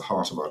think is the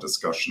heart of our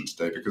discussion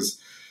today,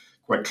 because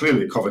quite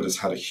clearly COVID has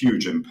had a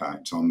huge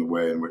impact on the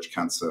way in which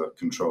cancer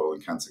control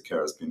and cancer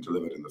care has been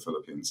delivered in the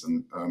Philippines.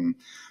 And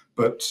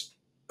but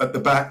at the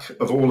back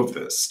of all of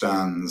this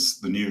stands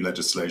the new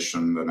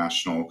legislation, the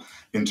National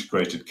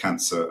Integrated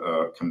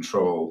Cancer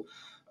Control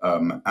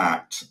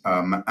Act,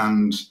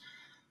 and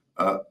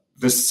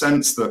this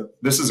sense that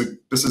this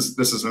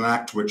is an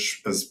act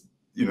which, as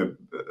you know,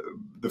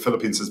 the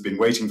Philippines has been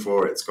waiting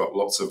for. It's got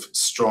lots of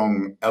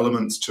strong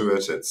elements to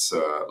it. It's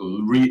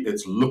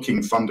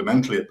looking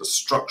fundamentally at the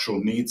structural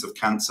needs of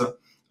cancer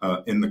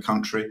in the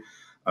country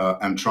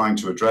and trying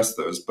to address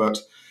those. But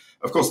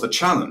of course, the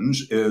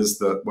challenge is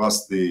that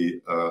whilst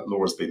the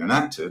law has been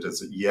enacted,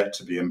 it's yet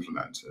to be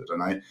implemented.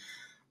 And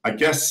I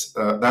guess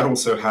that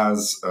also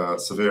has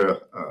severe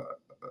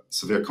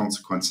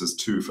consequences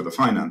too for the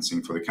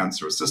financing for the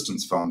Cancer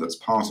Assistance Fund that's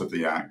part of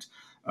the Act,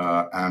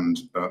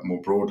 and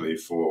more broadly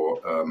for,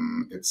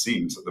 it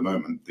seems at the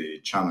moment, the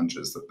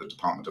challenges that the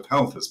Department of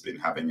Health has been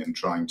having in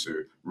trying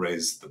to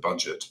raise the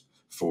budget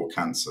for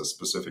cancer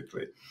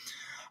specifically.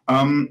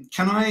 Can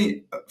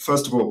I,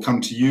 first of all, come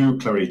to you,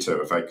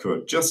 Clarito, if I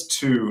could, just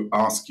to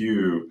ask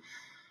you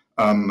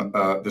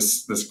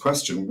this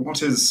question.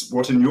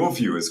 What in your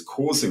view is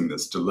causing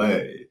this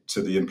delay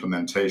to the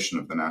implementation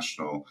of the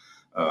national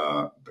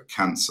the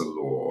cancer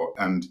law,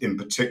 and in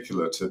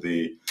particular to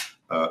the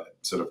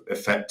sort of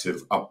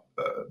effective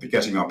the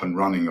getting up and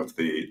running of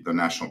the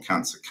National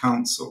Cancer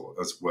Council,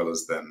 as well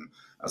as then,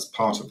 as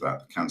part of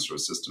that, the Cancer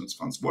Assistance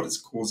Funds? What is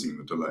causing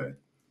the delay?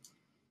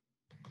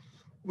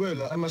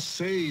 Well, I must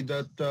say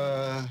that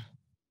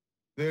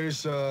there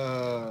is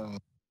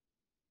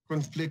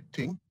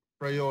conflicting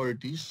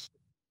priorities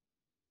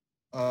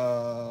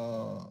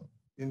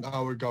in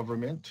our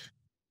government.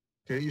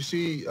 Okay, you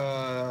see,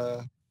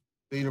 the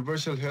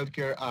Universal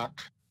Healthcare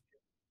Act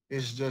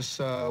is just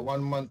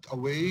 1 month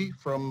away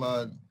from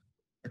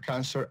the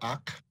Cancer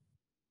Act.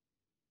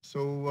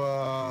 So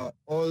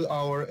all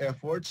our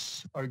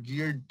efforts are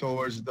geared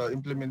towards the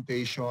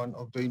implementation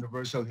of the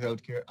Universal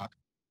Healthcare Act.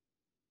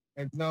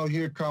 And now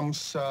here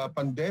comes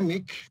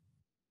pandemic.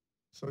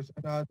 So it's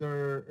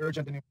another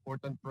urgent and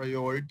important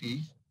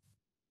priority.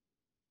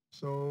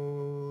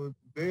 So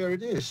there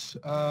it is.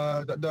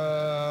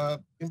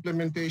 The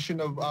implementation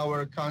of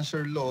our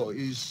cancer law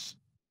is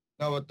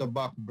now at the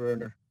back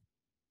burner,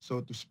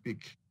 so to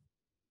speak.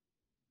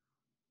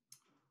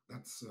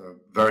 That's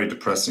very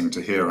depressing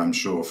to hear, I'm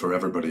sure, for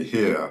everybody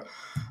here.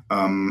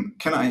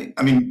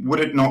 Would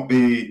it not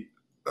be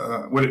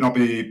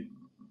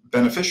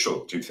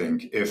beneficial, do you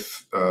think,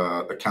 if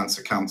the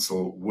Cancer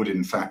Council would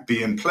in fact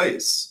be in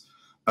place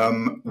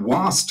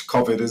whilst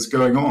COVID is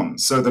going on,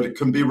 so that it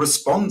can be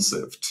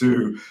responsive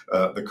to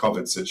the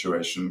COVID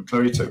situation?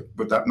 Clarito,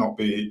 would that not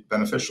be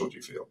beneficial, do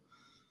you feel?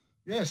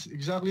 Yes,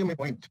 exactly my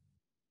point.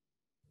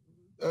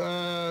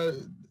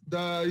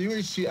 The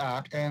UHC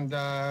Act and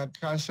the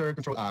Cancer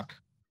Control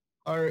Act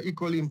are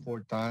equally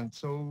important.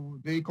 So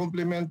they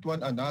complement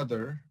one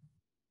another.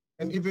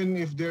 And even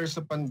if there's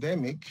a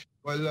pandemic,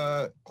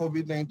 while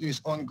COVID-19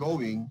 is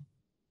ongoing,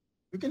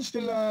 we can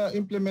still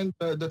implement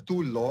the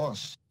two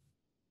laws.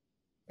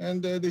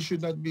 And they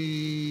should not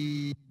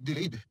be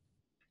delayed,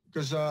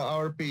 because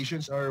our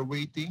patients are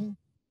waiting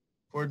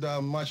for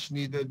the much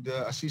needed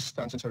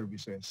assistance and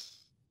services.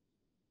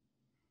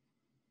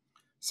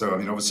 So,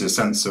 obviously a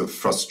sense of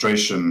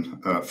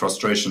frustration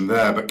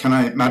there. But can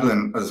I,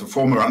 Madeline, as a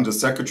former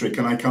Undersecretary,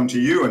 can I come to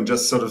you and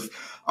just sort of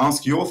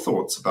ask your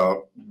thoughts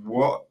about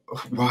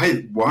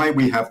why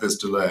we have this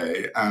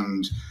delay,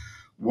 and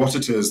what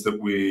it is that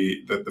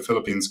the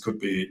Philippines could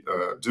be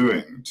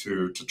doing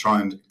to try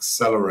and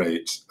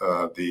accelerate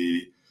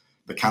the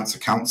Cancer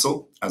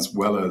Council, as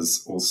well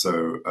as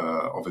also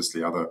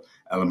obviously other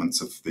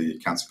elements of the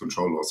cancer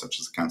control law, such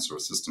as the Cancer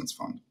Assistance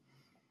Fund?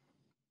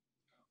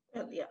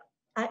 Well, yeah.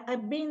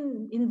 I've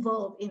been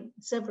involved in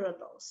several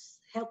laws,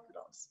 health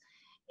laws,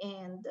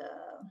 and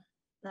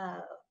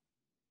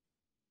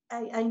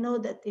I know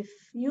that if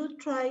you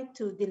try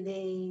to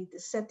delay the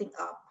setting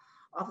up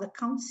of the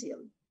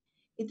council,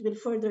 it will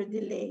further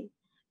delay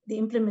the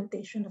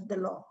implementation of the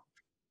law.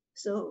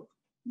 So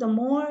the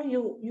more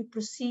you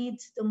proceed,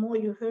 the more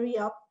you hurry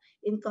up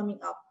in coming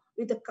up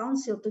with the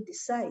council to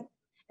decide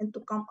and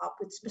to come up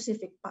with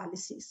specific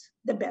policies,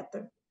 the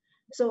better.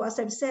 So as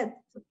I've said,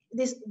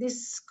 this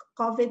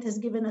COVID has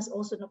given us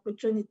also an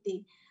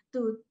opportunity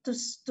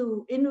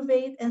to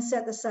innovate and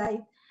set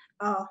aside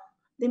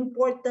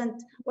what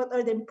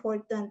are the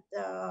important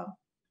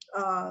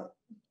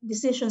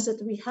decisions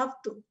that we have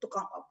to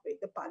come up with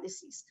the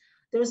policies.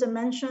 There was a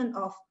mention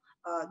of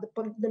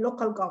the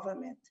local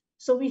government.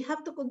 So we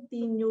have to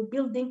continue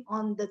building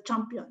on the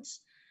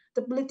champions,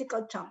 the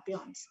political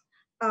champions,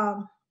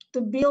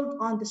 to build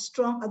on the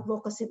strong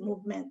advocacy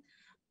movement,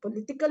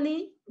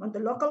 politically, from the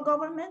local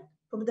government,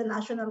 from the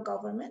national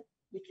government,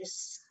 which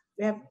is,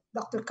 we have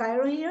Dr.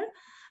 Cairo here,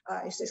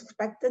 is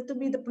expected to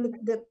be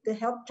the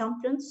health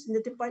champions in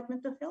the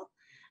Department of Health,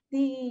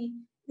 the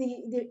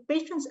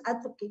patients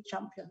advocate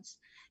champions,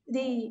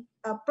 the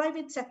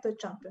private sector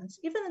champions,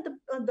 even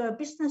the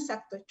business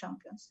sector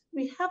champions.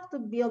 We have to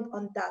build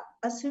on that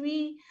as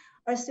we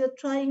are still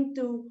trying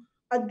to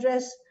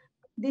address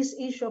this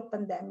issue of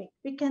pandemic.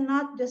 We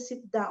cannot just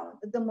sit down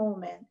at the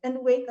moment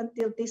and wait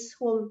until this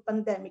whole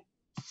pandemic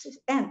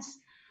ends.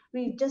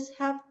 We just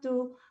have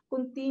to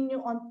continue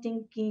on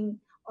thinking,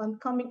 on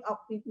coming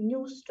up with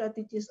new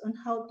strategies on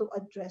how to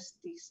address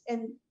this,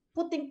 and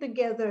putting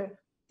together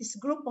this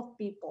group of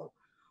people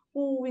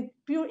who, with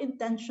pure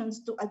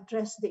intentions to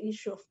address the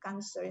issue of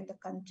cancer in the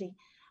country,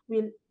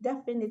 will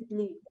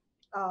definitely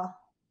uh,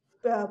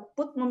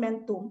 put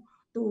momentum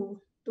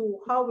to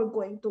how we're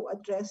going to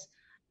address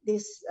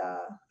this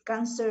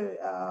cancer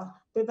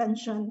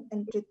prevention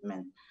and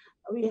treatment.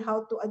 We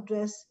have to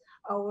address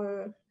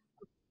our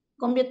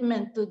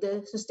commitment to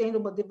the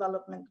Sustainable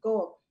Development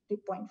Goal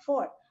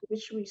 3.4,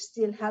 which we're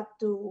still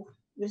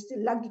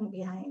lagging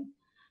behind.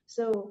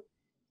 So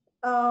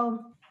I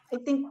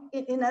think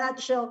in a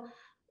nutshell,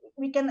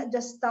 we cannot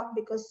just stop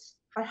because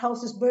our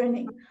house is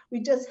burning.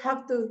 We just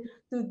have to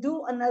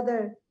do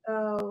another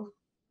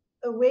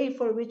a way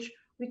for which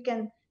we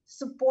can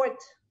support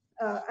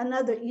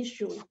another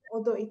issue,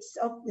 although it's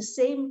of the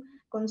same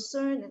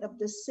concern and of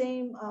the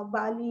same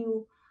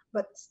value,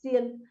 but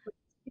still,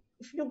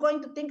 if you're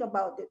going to think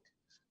about it,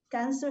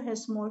 cancer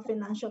has more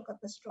financial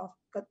catastrophe,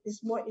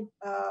 is more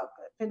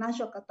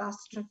financial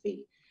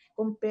catastrophe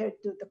compared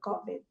to the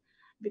COVID,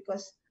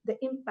 because the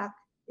impact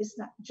is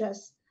not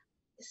just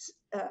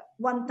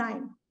one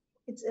time.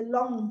 It's a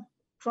long,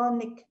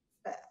 chronic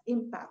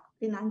impact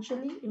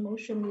financially,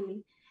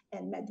 emotionally,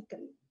 and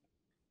medically.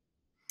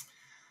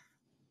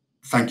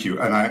 Thank you.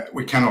 And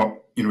we cannot,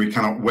 we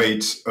cannot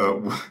wait.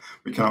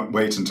 We cannot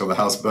wait until the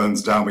house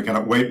burns down. We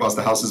cannot wait whilst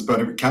the house is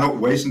burning. We cannot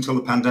wait until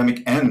the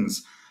pandemic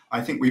ends. I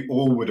think we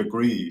all would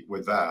agree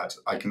with that.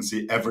 I can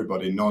see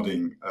everybody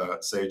nodding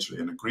sagely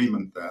in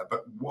agreement there.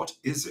 But what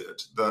is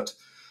it that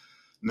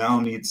now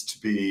needs to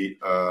be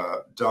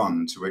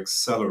done to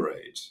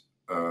accelerate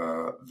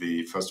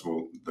first of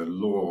all, the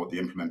law, the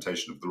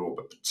implementation of the law,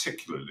 but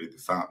particularly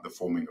the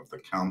forming of the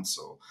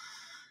council?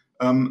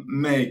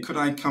 May, could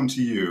I come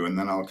to you, and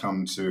then I'll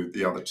come to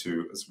the other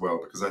two as well,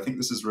 because I think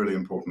this is really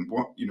important.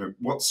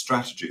 What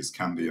strategies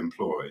can be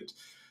employed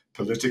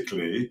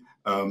politically,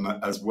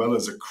 as well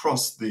as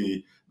across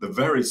the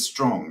very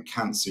strong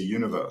cancer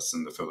universe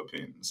in the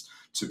Philippines,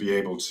 to be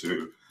able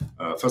to,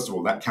 first of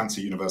all, that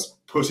cancer universe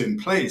put in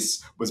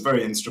place was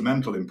very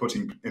instrumental in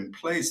putting in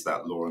place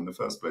that law in the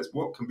first place.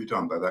 What can be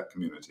done by that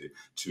community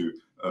to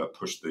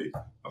push the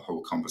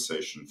whole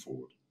conversation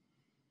forward?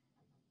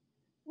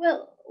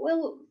 Well,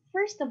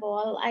 first of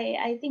all,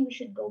 I think we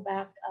should go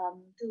back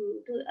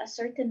to a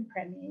certain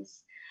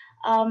premise.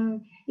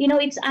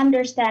 It's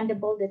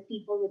understandable that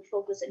people would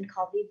focus on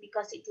COVID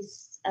because it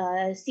is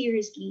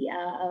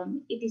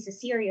it is a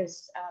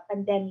serious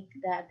pandemic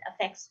that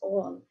affects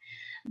all.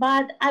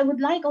 But I would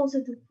like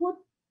also to put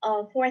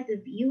forth the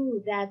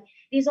view that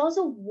it is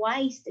also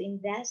wise to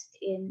invest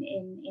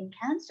in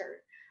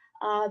cancer.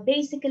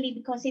 Basically,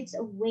 because it's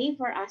a way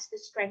for us to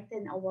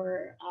strengthen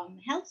our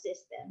health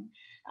system,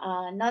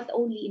 not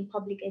only in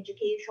public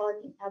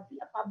education, in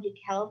public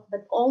health,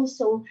 but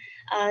also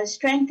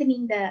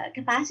strengthening the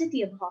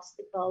capacity of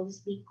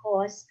hospitals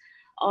because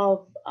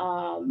of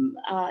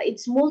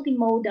its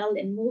multimodal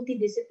and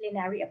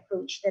multidisciplinary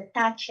approach that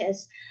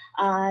touches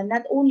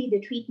not only the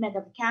treatment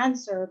of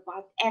cancer,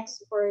 but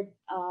expert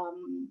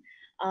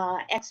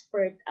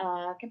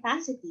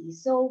capacity.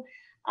 So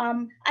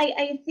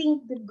I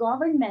think the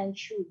government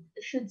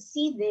should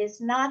see this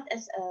not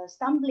as a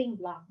stumbling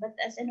block, but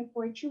as an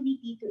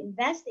opportunity to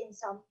invest in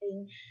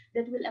something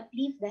that will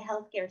uplift the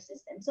healthcare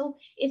system. So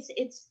it's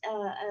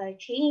a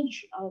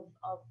change of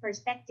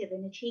perspective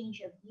and a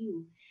change of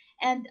view.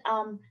 And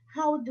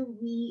how do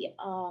we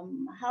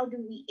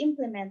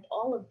implement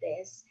all of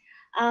this?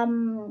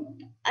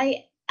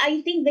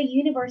 I think the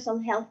universal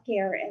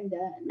healthcare and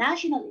the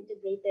national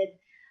integrated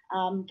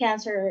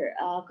Cancer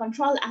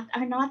Control Act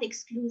are not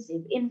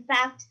exclusive. In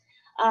fact,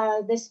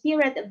 the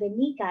spirit of the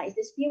NICCA is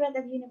the spirit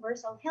of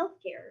universal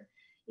healthcare.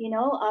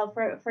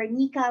 For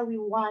NICCA, we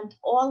want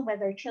all,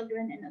 whether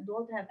children and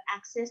adults, to have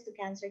access to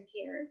cancer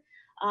care.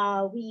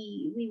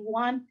 We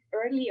want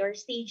early or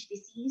stage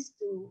disease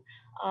to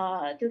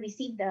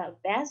receive the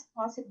best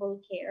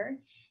possible care,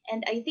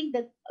 and I think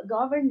that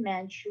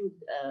government should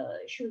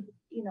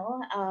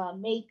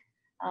make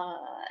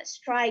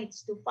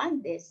strides to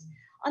fund this.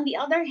 On the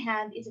other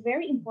hand, it's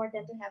very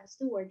important to have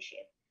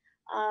stewardship.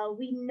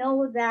 We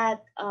know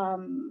that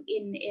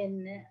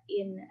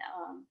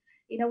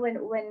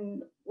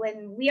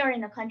when we are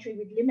in a country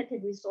with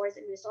limited resources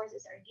and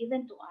resources are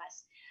given to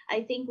us,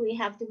 I think we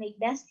have to make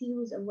best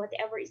use of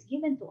whatever is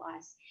given to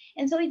us.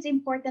 And so it's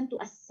important to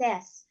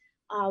assess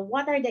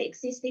what are the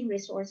existing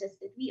resources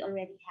that we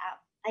already have.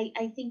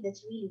 I think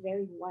that's really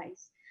very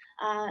wise.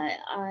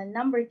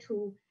 Number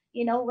two,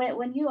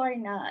 when you are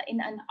in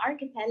an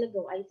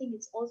archipelago, I think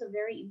it's also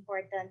very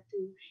important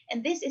to,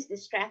 and this is the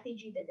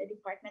strategy that the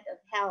Department of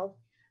Health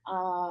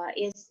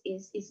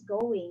is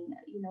going,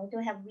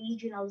 to have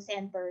regional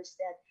centers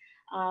that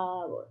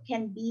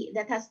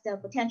that has the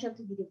potential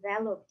to be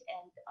developed,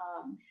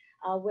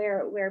 and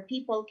where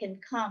people can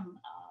come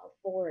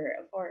for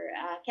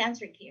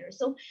cancer care.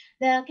 So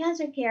the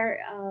cancer care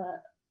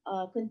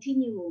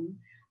continuum,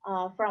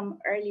 from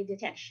early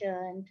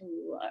detection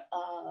to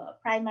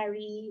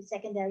primary,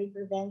 secondary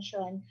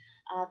prevention,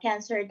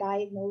 cancer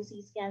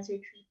diagnosis, cancer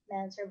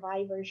treatment,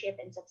 survivorship,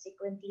 and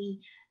subsequently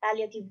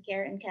palliative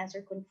care and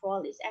cancer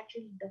control, is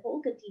actually the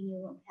whole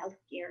continuum of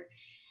healthcare.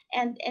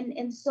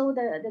 And so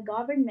the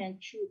government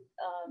should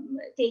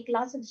take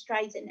lots of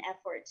strides and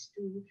efforts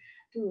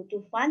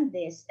to fund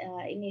this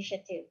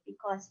initiative,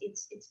 because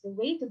it's the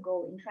way to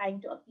go in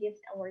trying to uplift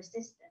our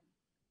system.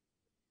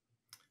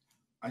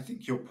 I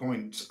think your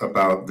point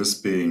about this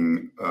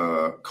being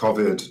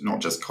COVID, not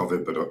just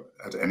COVID, but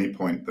at any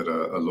point that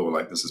a law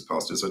like this is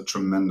passed, is a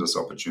tremendous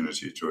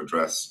opportunity to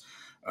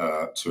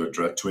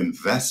to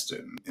invest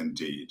in,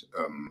 indeed,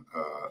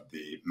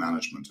 the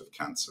management of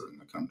cancer in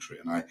the country.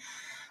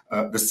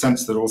 And the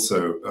sense that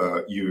also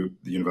the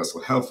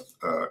universal health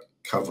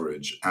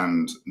coverage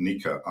and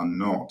NICCA are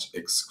not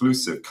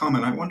exclusive.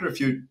 Carmen, I wonder if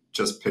you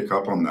just pick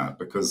up on that,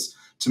 because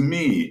to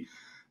me,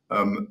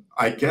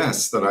 I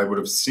guess that I would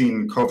have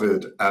seen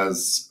COVID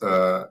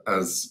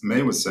as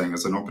May was saying,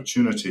 as an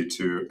opportunity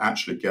to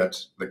actually get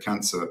the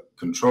Cancer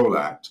Control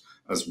Act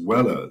as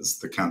well as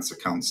the Cancer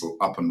Council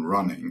up and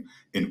running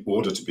in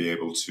order to be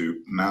able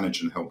to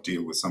manage and help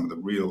deal with some of the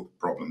real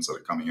problems that are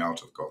coming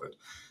out of COVID.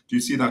 Do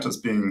you see that as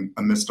being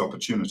a missed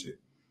opportunity?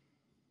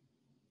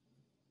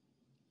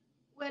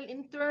 Well,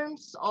 in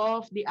terms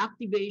of the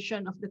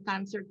activation of the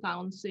Cancer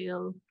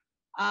Council,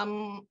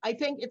 I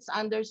think it's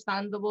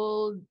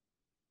understandable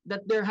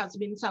that there has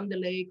been some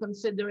delay,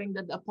 considering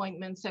that the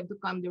appointments have to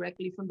come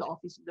directly from the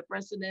office of the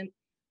president.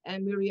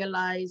 And we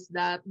realize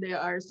that there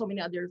are so many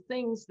other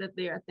things that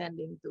they're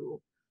attending to.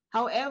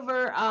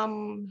 However,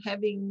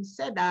 having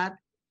said that,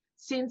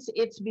 since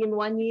it's been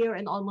 1 year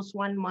and almost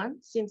 1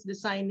 month since the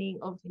signing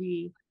of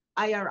the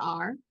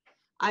IRR,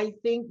 I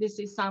think this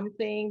is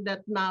something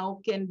that now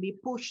can be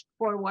pushed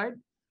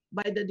forward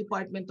by the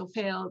Department of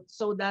Health,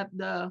 so that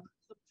the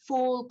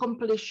full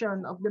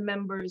completion of the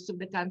members of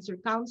the Cancer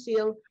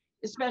Council,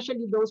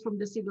 especially those from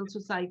the civil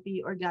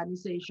society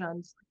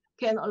organizations,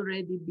 can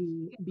already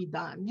be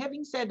done.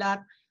 Having said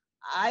that,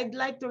 I'd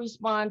like to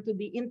respond to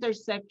the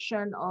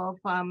intersection of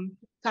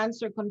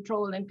cancer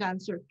control and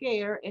cancer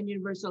care and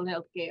universal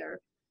health care.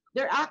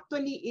 There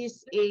actually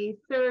is a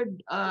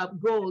third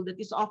goal that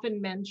is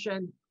often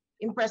mentioned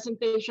in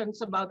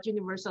presentations about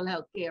universal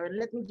health care. And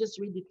let me just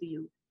read it to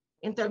you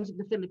in terms of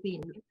the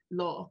Philippine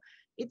law.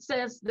 It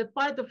says that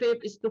part of it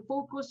is to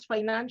focus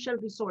financial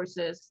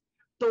resources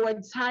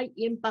towards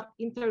high-impact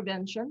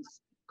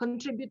interventions,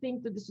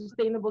 contributing to the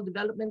Sustainable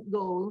Development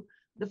Goal,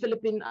 the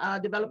Philippine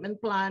Development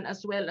Plan,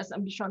 as well as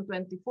Ambition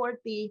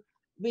 2040,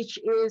 which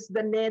is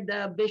the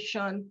NEDA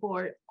vision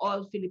for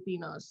all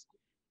Filipinos.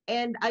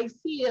 And I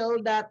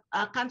feel that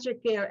cancer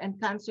care and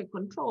cancer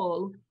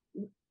control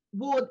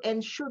would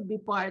and should be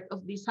part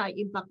of these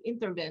high-impact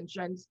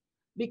interventions,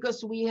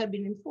 because we have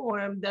been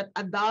informed that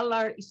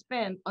 $1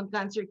 spent on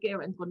cancer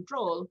care and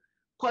control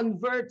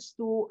converts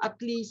to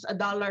at least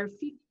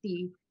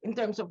 $1.50 in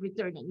terms of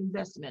return on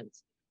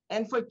investments.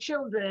 And for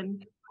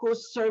children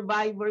whose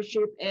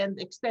survivorship and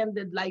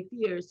extended life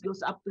years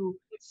goes up to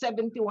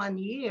 71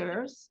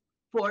 years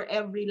for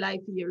every life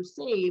year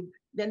saved,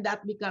 then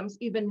that becomes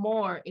even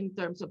more in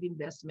terms of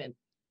investment.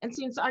 And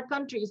since our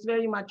country is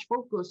very much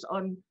focused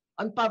on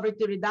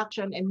poverty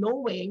reduction, and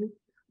knowing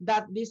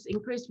that this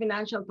increased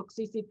financial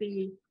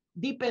toxicity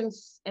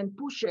deepens and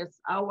pushes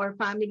our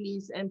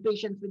families and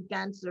patients with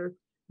cancer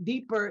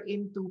deeper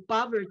into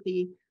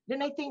poverty,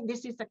 then I think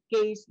this is a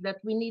case that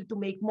we need to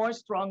make more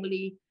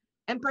strongly.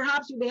 And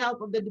perhaps with the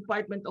help of the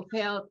Department of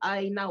Health,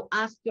 I now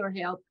ask your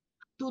help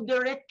to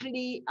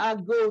directly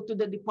go to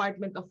the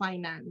Department of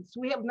Finance.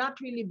 We have not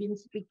really been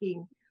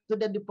speaking to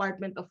the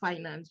Department of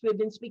Finance. We've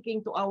been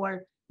speaking to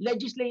our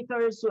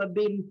legislators who have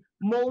been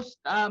most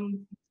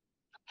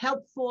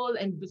helpful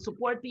and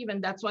supportive,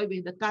 and that's why we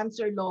have the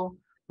cancer law.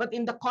 But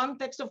in the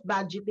context of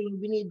budgeting,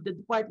 we need the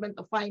Department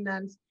of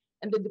Finance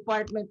and the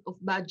Department of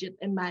Budget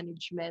and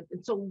Management.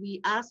 And so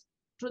we ask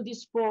through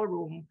this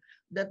forum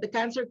that the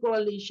Cancer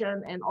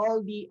Coalition and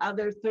all the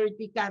other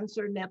 30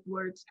 cancer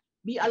networks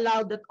be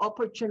allowed that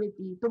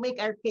opportunity to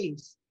make our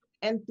case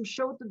and to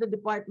show to the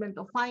Department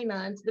of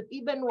Finance that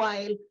even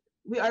while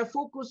we are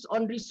focused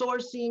on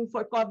resourcing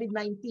for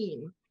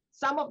COVID-19,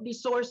 some of the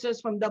sources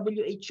from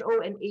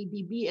WHO and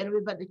ADB, and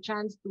we've had a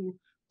chance to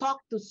talk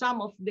to some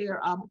of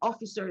their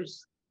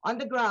officers on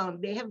the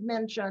ground, they have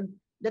mentioned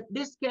that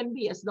this can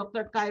be, as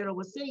Dr. Cairo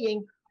was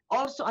saying,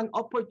 also an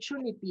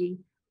opportunity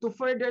to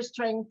further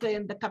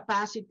strengthen the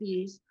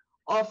capacities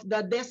of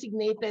the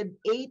designated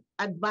 8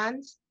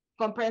 advanced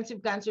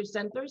comprehensive cancer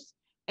centers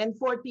and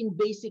 14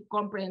 basic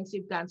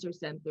comprehensive cancer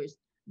centers.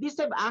 These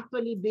have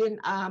actually been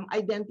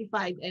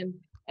identified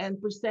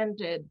and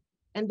presented.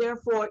 And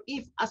therefore,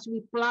 if as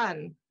we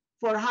plan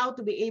for how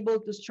to be able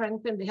to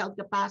strengthen the health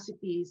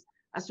capacities,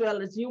 as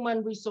well as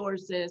human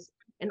resources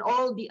and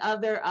all the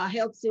other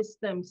health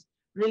systems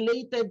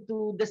related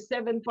to the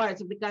 7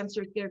 parts of the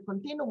cancer care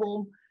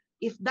continuum,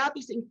 if that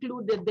is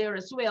included there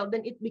as well,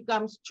 then it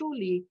becomes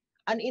truly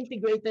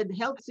unintegrated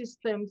health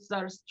systems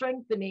are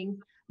strengthening,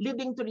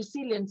 leading to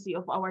resiliency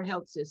of our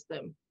health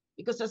system.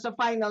 Because as a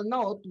final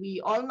note,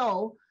 we all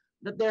know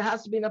that there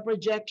has been a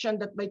projection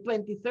that by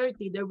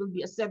 2030, there will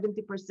be a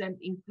 70%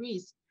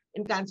 increase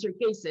in cancer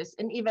cases.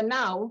 And even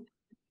now,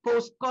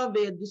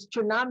 post-COVID, this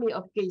tsunami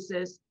of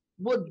cases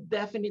would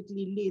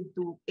definitely lead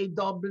to a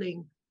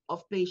doubling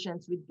of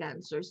patients with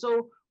cancer.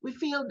 So we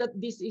feel that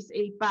this is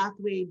a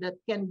pathway that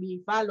can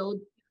be followed.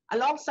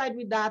 Alongside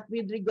with that,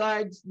 with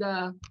regards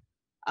the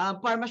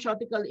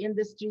pharmaceutical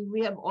industry,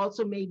 we have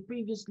also made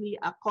previously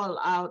a call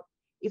out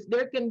if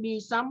there can be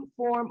some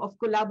form of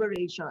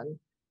collaboration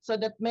so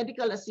that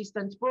medical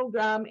assistance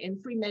program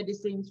and free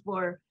medicines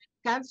for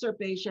cancer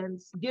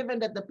patients, given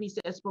that the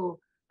PCSO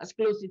has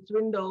closed its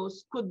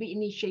windows, could be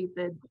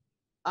initiated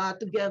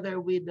together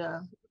with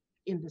the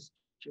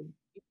industry.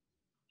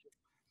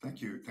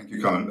 Thank you,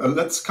 Colin.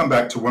 Let's come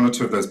back to one or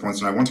two of those points,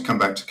 and I want to come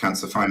back to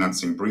cancer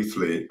financing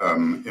briefly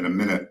in a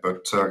minute.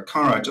 But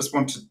Cara, I just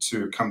wanted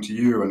to come to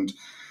you and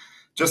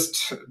just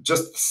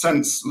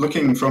sense,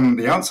 looking from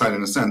the outside,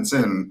 in a sense,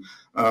 in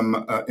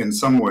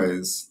some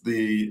ways,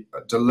 the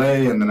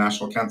delay in the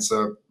National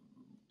Cancer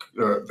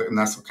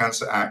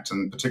Act,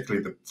 and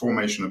particularly the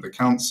formation of the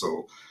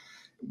council.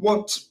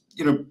 What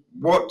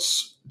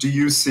do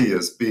you see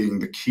as being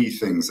the key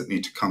things that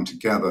need to come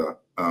together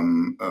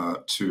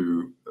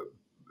to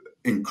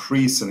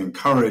increase and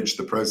encourage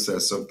the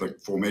process of the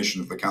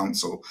formation of the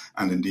council,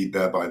 and indeed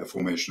thereby the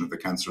formation of the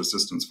Cancer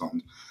Assistance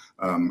Fund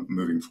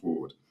moving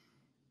forward?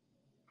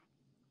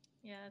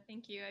 Yeah,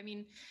 thank you. I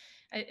mean,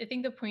 I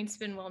think the point's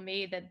been well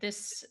made that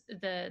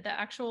the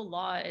actual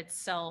law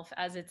itself,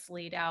 as it's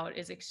laid out,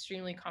 is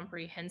extremely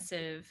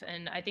comprehensive,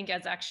 and I think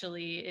as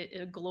actually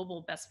a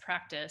global best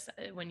practice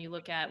when you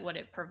look at what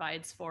it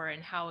provides for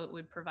and how it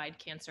would provide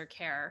cancer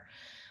care.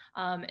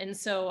 And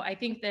so I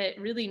think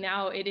that really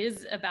now it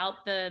is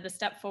about the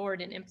step forward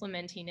in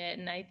implementing it.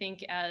 And I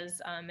think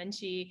as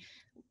Menchie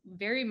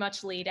very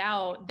much laid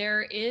out,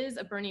 there is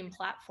a burning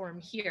platform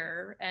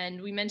here.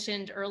 And we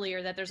mentioned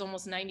earlier that there's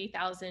almost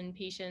 90,000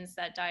 patients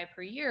that die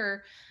per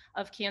year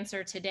of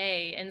cancer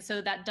today. And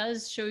so that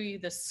does show you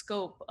the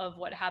scope of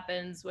what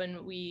happens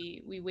when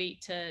we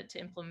wait to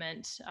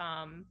implement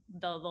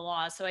the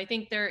law. So I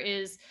think there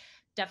is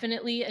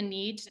definitely a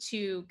need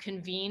to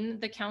convene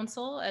the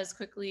council as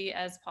quickly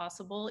as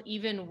possible,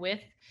 even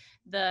with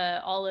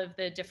all of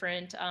the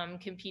different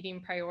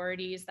competing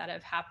priorities that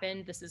have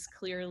happened. This is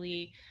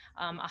clearly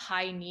a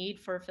high need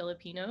for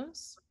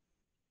Filipinos.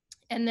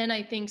 And then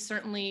I think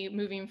certainly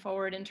moving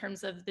forward in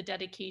terms of the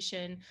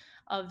dedication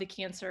of the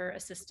Cancer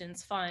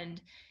Assistance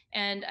Fund.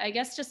 And I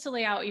guess just to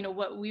lay out,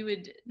 what we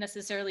would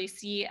necessarily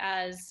see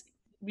as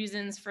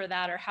reasons for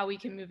that or how we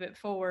can move it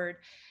forward.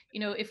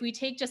 If we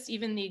take just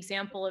even the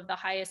example of the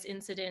highest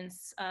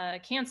incidence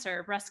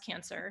cancer, breast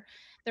cancer,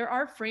 there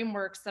are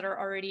frameworks that are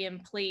already in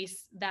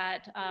place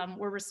that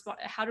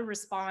how to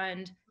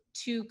respond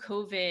to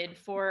COVID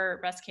for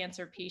breast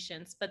cancer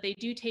patients, but they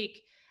do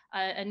take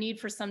a need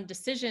for some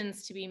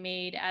decisions to be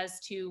made as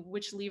to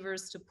which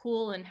levers to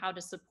pull and how to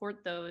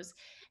support those.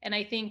 And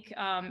I think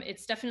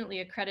it's definitely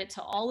a credit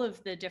to all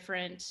of the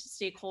different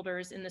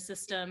stakeholders in the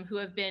system who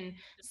have been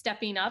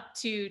stepping up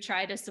to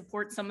try to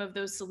support some of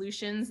those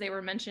solutions. They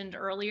were mentioned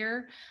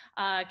earlier,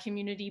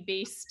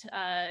 community-based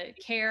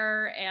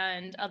care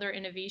and other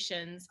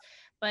innovations.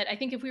 But I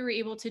think if we were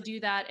able to do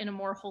that in a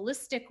more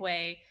holistic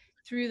way,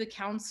 through the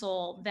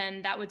council,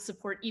 then that would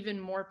support even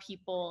more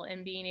people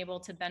in being able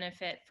to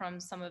benefit from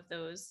some of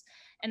those.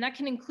 And that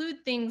can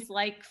include things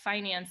like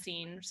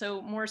financing,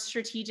 so more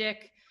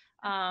strategic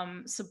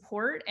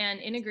support and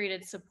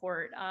integrated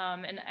support.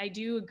 And I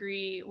do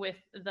agree with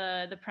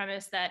the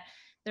premise that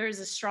there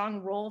is a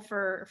strong role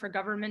for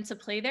government to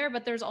play there,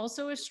 but there's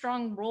also a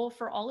strong role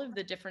for all of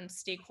the different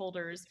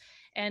stakeholders.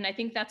 And I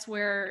think that's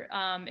where,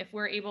 if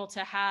we're able to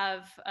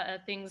have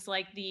things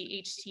like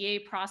the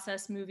HTA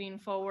process moving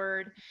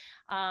forward,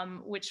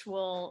 which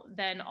will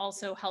then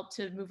also help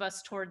to move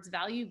us towards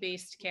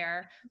value-based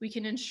care, we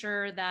can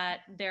ensure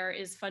that there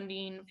is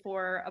funding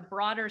for a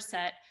broader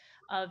set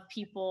of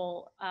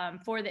people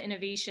for the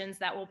innovations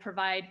that will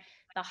provide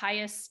the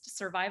highest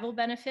survival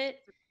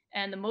benefit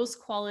and the most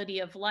quality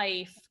of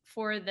life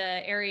for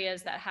the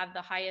areas that have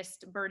the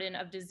highest burden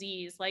of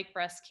disease, like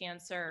breast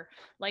cancer,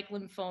 like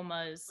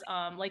lymphomas,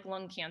 like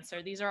lung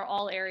cancer. These are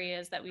all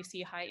areas that we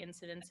see high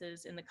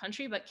incidences in the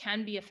country, but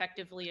can be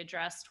effectively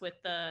addressed with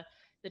the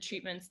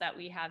treatments that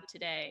we have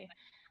today.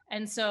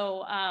 And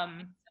so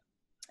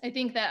I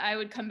think that I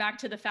would come back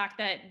to the fact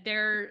that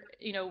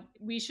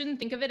we shouldn't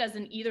think of it as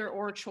an either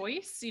or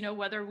choice,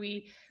 whether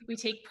we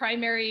take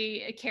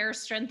primary care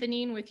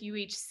strengthening with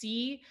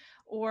UHC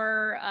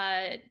or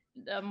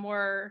a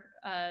more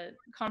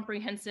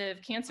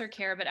comprehensive cancer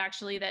care, but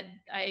actually that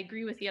I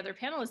agree with the other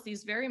panelists,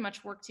 these very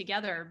much work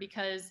together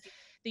because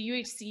the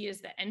UHC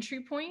is the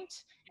entry point,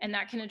 and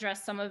that can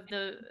address some of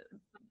the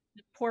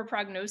poor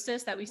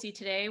prognosis that we see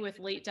today with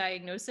late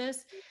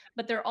diagnosis.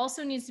 but there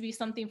also needs to be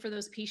something for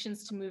those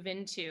patients to move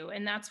into.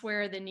 And that's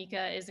where the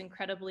NICCA is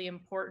incredibly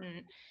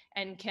important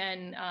and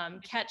can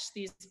catch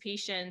these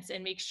patients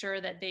and make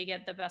sure that they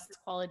get the best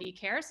quality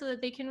care so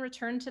that they can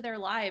return to their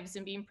lives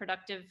and being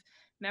productive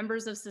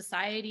members of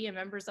society and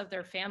members of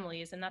their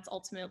families. And that's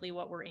ultimately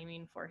what we're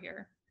aiming for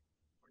here.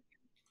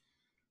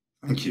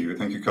 Thank you,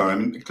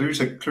 Karen.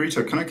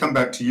 Clarita, can I come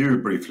back to you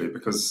briefly?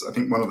 Because I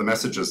think one of the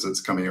messages that's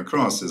coming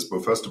across is,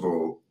 well, first of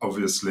all,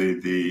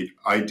 obviously the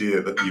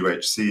idea that the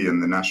UHC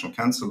and the National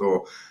Cancer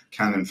Law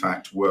can in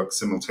fact work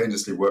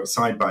simultaneously, work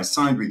side by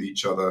side with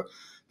each other,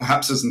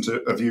 perhaps isn't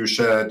a view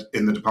shared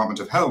in the Department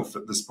of Health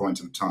at this point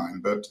of time,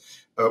 but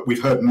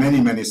we've heard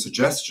many, many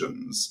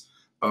suggestions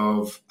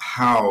of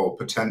how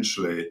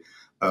potentially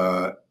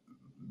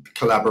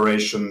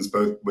collaborations,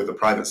 both with the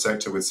private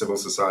sector, with civil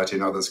society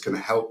and others, can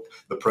help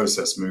the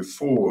process move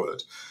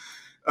forward.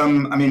 I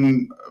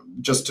mean,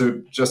 just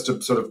to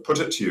sort of put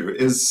it to you,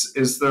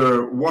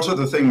 what are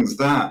the things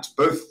that,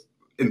 both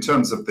in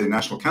terms of the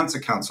National Cancer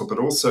Council, but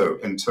also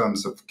in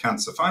terms of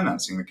cancer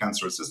financing, the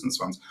cancer assistance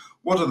funds,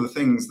 what are the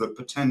things that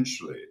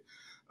potentially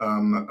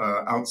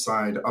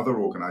outside other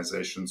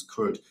organizations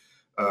could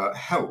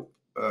help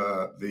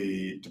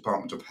the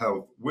Department of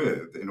Health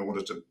with in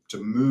order to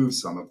move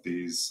some of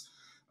these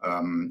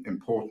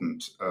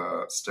important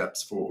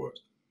steps forward?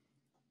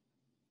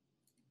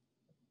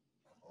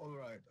 All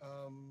right.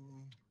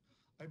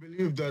 I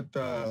believe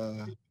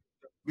that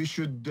we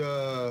should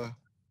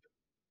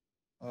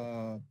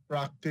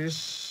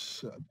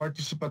practice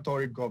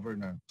participatory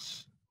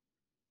governance.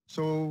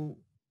 So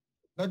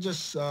not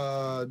just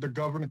the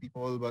government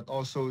people, but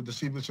also the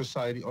civil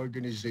society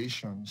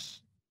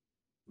organizations,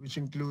 which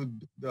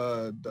include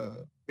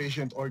the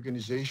patient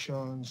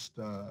organizations,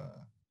 the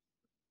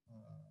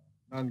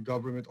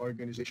non-government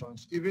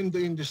organizations, even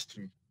the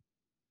industry.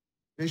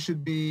 They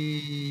should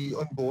be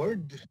on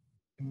board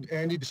in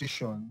any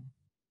decision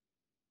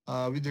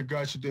with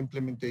regards to the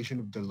implementation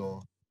of the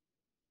law.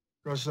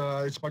 Because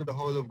it's part of the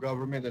whole of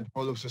government and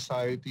whole of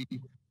society,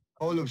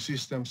 whole of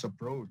systems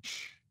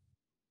approach.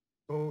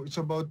 So it's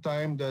about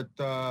time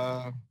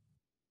that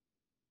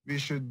we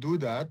should do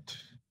that,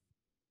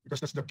 because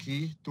that's the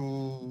key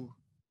to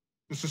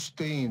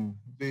sustain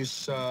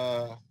this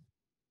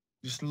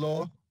this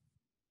law,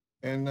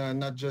 and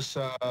not just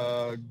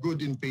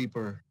good in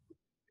paper.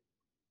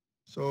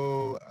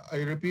 So I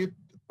repeat,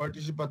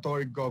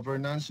 participatory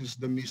governance is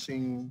the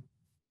missing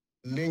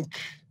link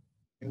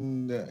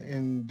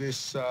in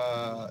this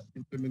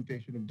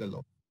implementation of the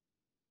law.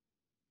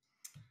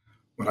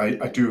 Well,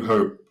 I do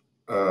hope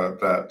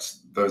that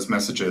those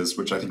messages,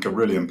 which I think are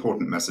really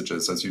important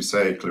messages, as you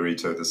say,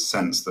 Clarita, the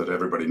sense that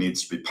everybody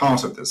needs to be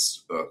part of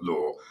this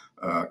law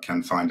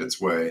can find its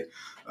way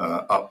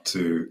up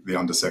to the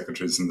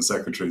undersecretaries and the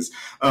secretaries.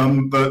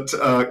 But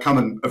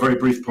Carmen, a very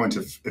brief point,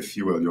 if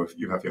you will,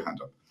 you have your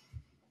hand up.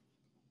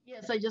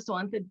 Yes, I just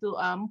wanted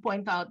to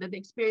point out that the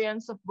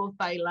experience of both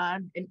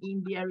Thailand and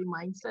India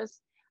reminds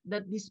us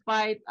that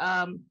despite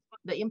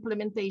the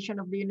implementation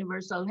of the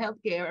universal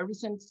healthcare, a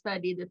recent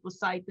study that was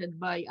cited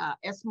by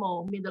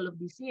ESMO middle of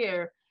this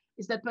year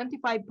is that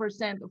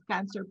 25% of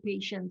cancer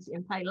patients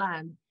in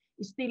Thailand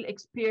still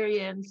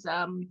experience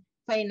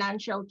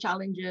financial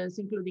challenges,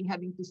 including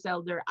having to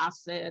sell their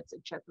assets,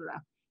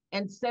 etc.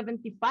 And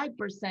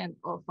 75%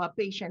 of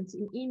patients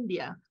in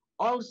India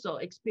also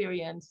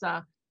experience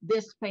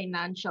this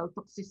financial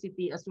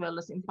toxicity as well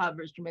as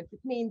impoverishment. It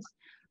means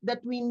that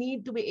we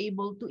need to be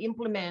able to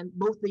implement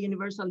both the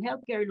universal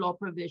healthcare law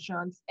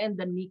provisions and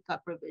the NICCA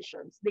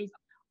provisions. They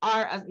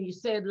are, as you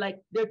said, like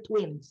they're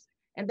twins.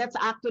 And that's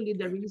actually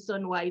the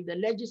reason why the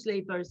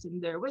legislators in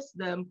their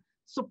wisdom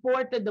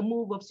supported the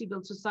move of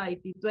civil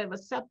society to have a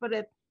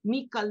separate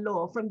NICCA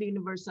law from the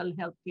universal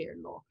healthcare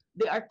law.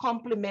 They are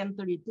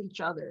complementary to each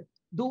other.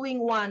 Doing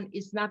one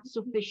is not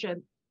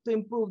sufficient to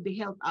improve the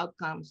health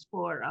outcomes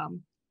for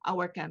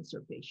our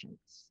cancer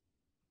patients.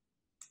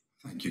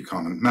 Thank you,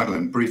 Carmen.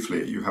 Madeline,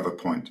 briefly, you have a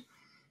point.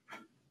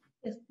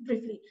 Yes,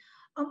 briefly.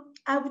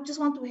 I would just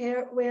want to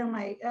wear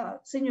my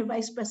senior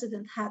vice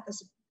president hat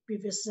as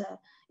previous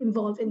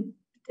involved in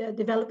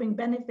developing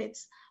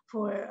benefits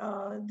for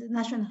the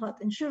National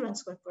Health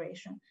Insurance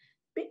Corporation.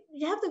 But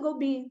you have to go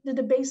to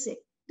the basic.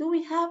 Do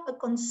we have a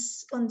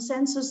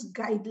consensus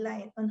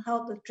guideline on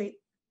how to treat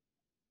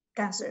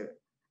cancer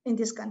in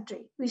this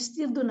country? We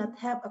still do not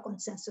have a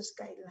consensus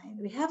guideline.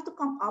 We have to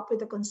come up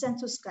with a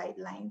consensus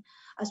guideline.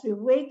 As we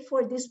wait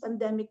for this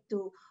pandemic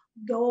to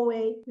go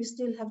away, we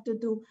still have to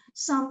do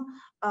some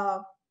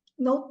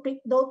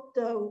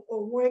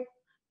work,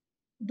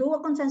 do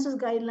a consensus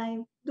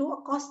guideline, do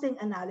a costing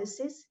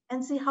analysis,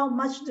 and see how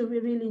much do we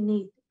really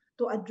need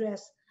to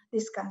address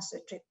this cancer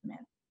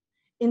treatment,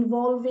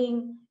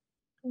 involving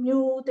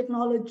new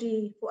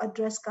technology to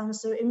address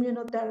cancer,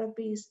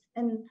 immunotherapies,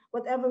 and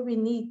whatever we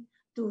need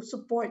to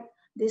support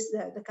this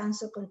the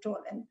cancer control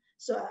and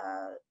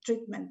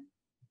treatment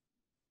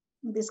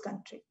in this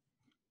country.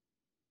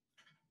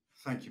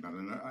 Thank you,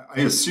 Madeline.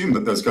 I assume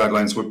that those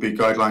guidelines would be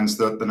guidelines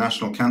that the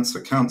National Cancer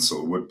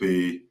Council would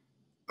be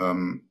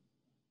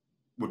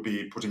would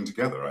be putting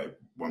together,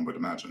 one would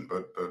imagine.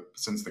 But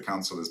since the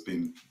council has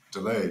been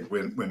delayed,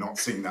 we're not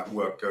seeing that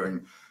work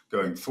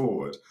going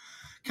forward.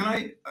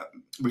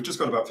 We've just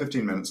got about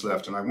 15 minutes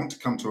left, and I want to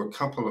come to a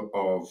couple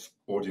of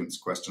audience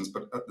questions,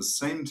 but at the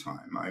same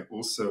time, I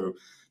also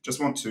just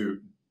want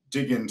to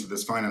dig into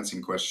this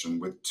financing question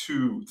with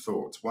two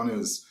thoughts. One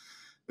is,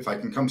 if I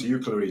can come to you,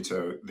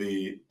 Clarito,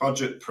 the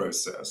budget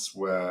process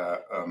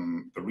where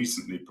the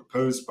recently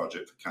proposed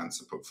budget for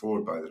cancer put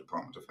forward by the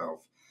Department of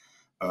Health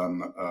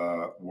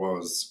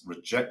was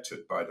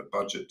rejected by the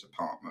Budget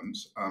Department.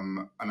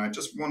 And I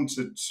just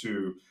wanted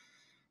to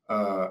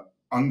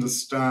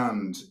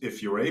understand,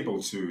 if you're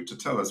able to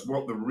tell us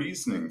what the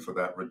reasoning for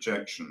that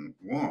rejection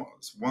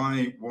was.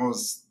 Why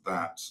was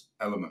that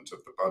element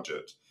of the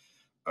budget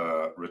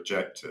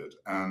rejected?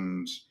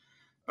 And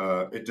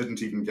it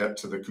didn't even get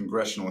to the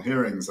congressional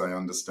hearings, I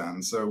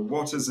understand. So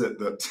what is it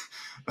that,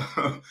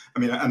 I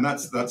mean, and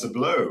that's a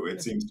blow,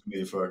 it seems to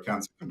me, for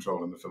cancer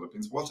control in the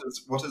Philippines. What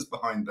is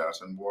behind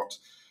that, and what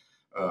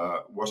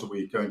are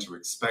we going to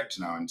expect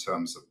now in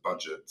terms of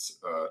budgets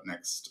for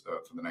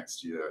the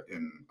next year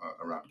in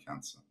around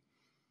cancer?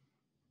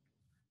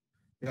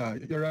 Yeah,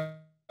 you're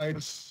right.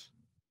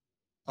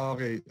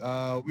 Okay,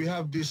 we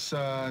have this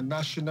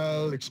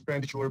National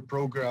Expenditure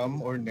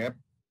Program, or NEP.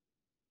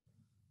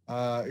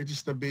 It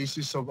is the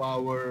basis of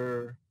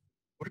our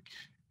work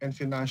and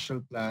financial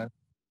plan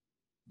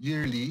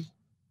yearly.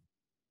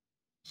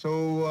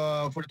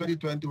 So for the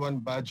 2021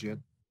 budget,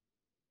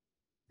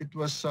 it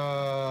was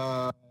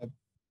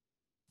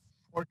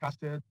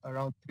forecasted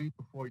around 3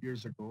 to 4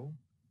 years ago.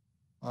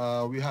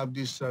 We have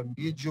this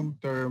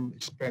medium-term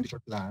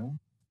expenditure plan.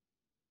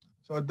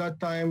 So at that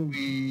time,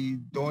 we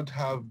don't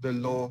have the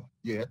law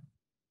yet.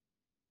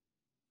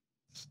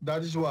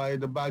 That is why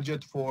the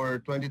budget for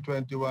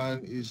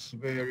 2021 is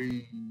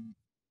very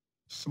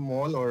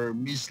small or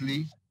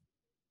measly.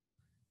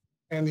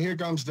 And here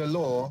comes the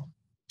law.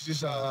 This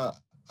is a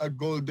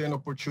golden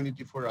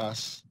opportunity for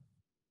us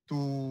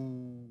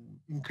to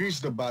increase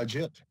the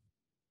budget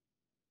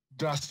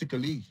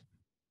drastically.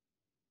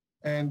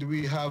 And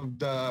we have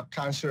the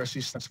Cancer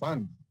Assistance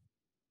Fund.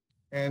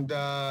 And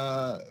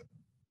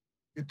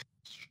it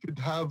should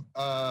have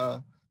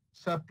a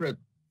separate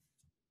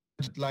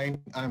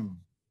line item,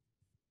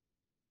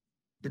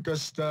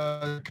 because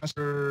the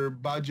cancer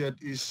budget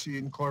is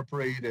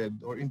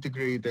incorporated or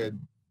integrated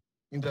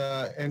in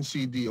the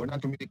NCD, or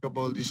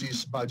non-communicable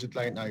disease budget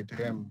line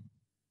item.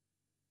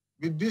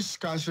 With this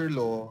cancer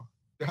law,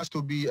 there has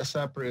to be a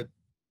separate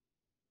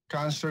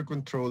cancer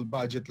control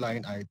budget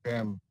line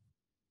item.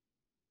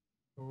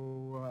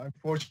 So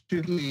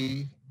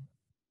unfortunately,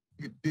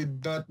 it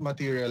did not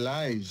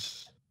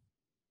materialize.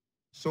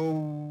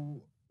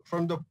 So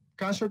from the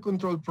cancer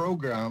control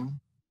program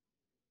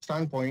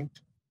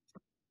standpoint,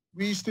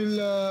 we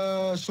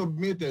still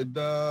submitted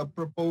the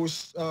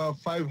proposed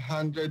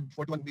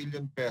 541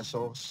 million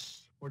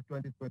pesos for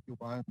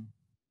 2021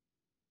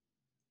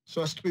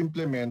 so as to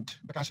implement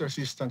the Cancer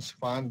Assistance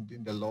Fund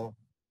in the law.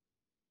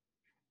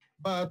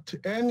 But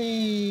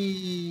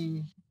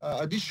any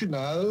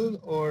additional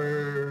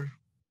or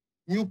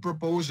new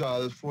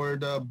proposal for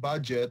the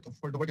budget,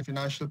 for the working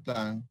financial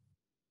plan,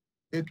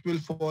 it will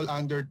fall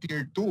under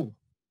Tier 2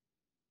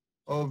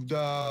 of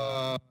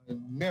the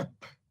NEP,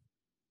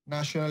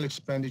 National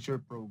Expenditure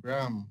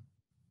Program.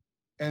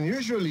 And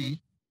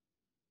usually,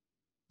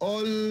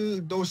 all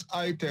those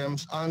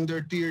items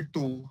under Tier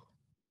 2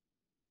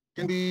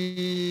 can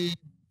be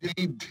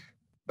delayed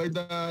by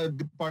the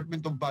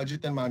Department of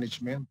Budget and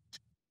Management.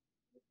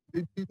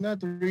 They did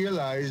not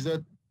realize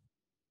that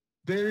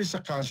there is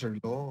a cancer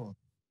law.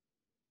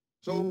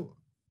 So,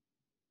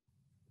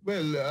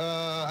 well,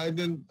 I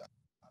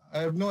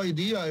have no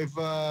idea if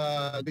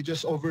they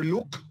just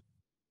overlook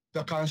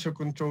the cancer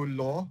control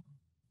law.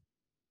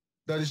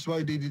 That is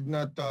why they did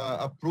not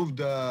approve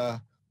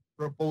the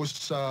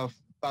proposed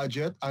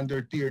budget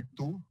under Tier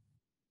 2.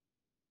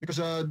 Because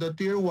the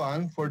Tier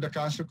 1 for the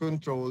cancer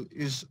control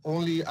is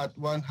only at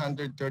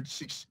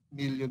 136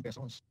 million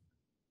pesos.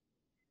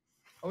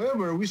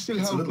 However, we still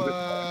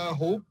have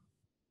hope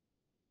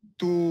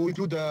to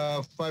include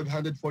the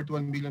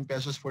 541 million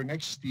pesos for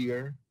next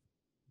year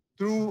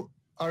through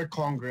our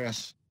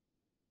Congress.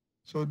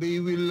 So they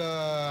will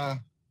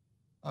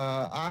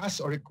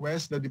ask or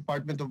request the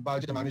Department of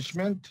Budget and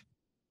Management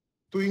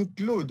to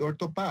include or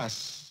to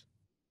pass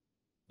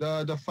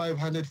the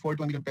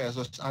 541 million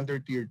pesos under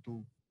Tier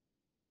 2.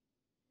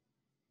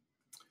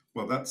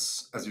 Well,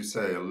 that's, as you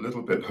say, a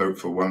little bit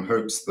hopeful. One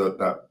hopes that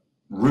that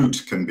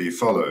route can be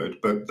followed.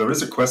 But there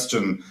is a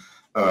question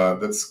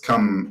that's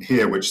come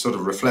here which sort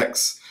of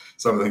reflects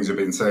some of the things you've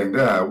been saying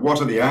there.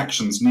 What are the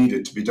actions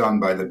needed to be done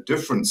by the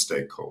different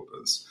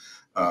stakeholders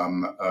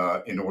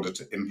in order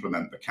to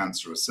implement the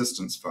Cancer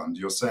Assistance Fund?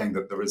 You're saying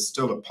that there is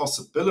still a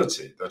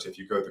possibility that if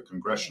you go the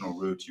congressional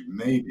route, you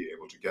may be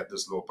able to get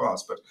this law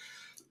passed. But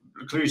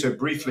Clarito,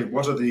 briefly,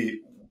 what are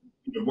the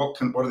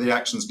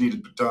actions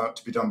needed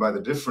to be done by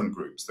the different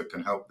groups that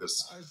can help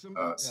this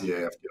CAF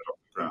get off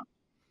the ground?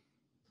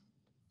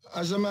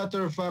 As a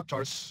matter of fact,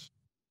 Charles,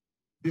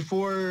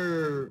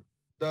 before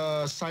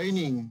the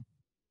signing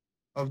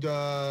of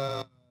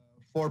the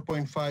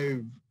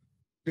 4.5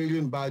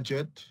 trillion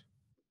budget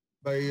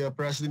by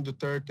President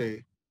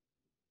Duterte,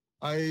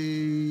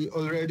 I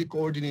already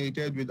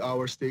coordinated with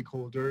our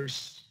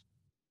stakeholders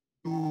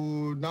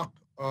to knock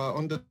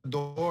on the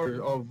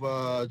door of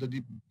the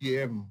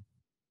DBM,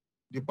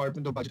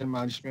 Department of Budget and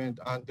Management,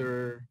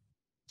 under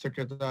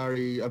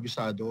Secretary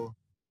Avisado,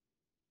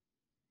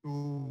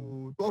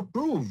 to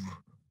approve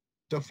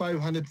the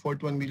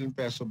 541 million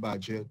peso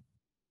budget.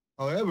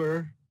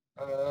 However,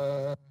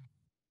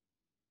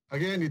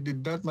 again, it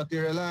did not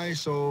materialize,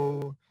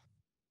 so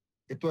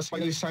it was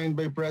finally signed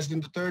by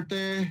President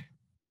Duterte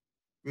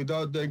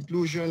without the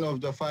inclusion of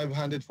the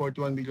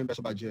 541 million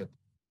peso budget.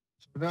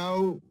 So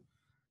now,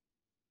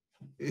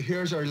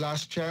 here's our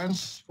last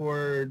chance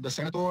for the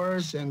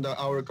senators and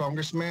our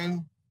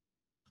congressmen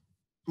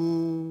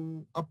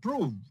to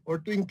approve or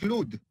to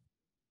include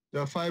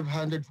the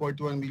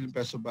 541 million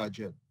peso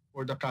budget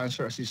for the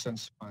Cancer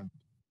Assistance Fund.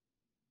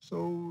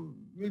 So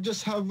we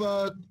just have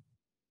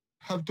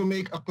to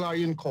make a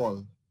clarion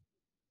call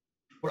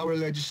for our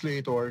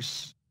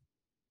legislators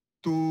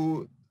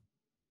to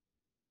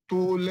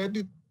let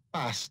it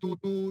pass, to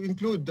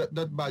include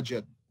that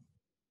budget.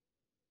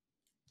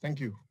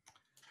 Thank you.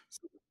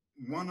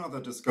 One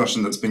other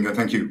discussion that's been going,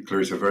 thank you,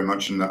 Clarissa, very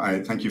much, and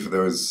I thank you for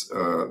those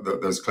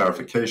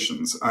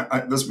clarifications.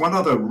 There's one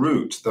other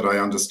route that I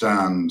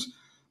understand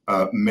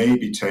may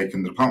be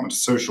taken. The Department of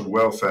Social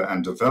Welfare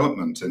and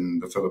Development in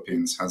the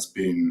Philippines has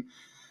been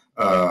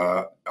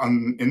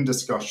in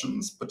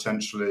discussions,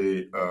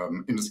 potentially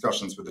in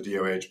discussions with the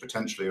DOH,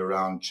 potentially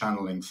around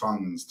channeling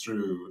funds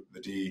through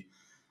the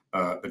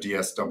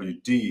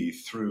DSWD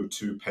through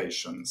to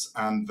patients.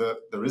 And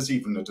there is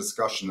even a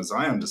discussion, as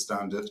I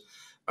understand it,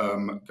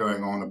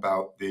 going on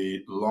about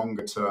the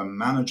longer term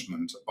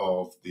management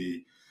of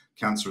the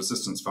Cancer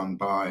Assistance Fund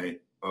by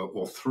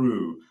or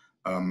through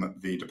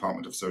the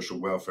Department of Social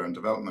Welfare and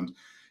Development.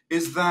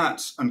 Is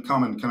that, and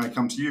Carmen, can I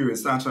come to you,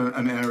 is that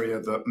an area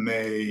that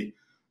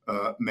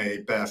may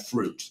bear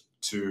fruit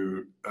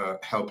to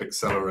help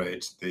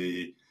accelerate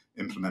the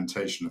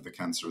implementation of the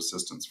Cancer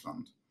Assistance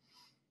Fund?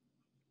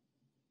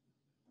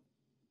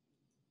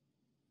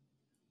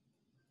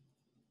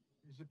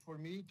 Is it for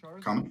me,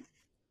 Charles? Carmen?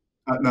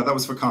 No, that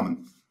was for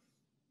Carmen.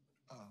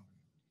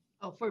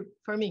 Oh,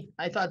 for me.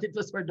 I thought it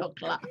was for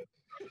Dr.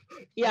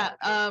 Yeah.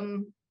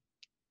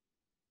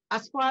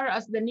 As far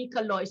as the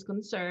NICCA law is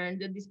concerned,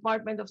 the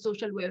Department of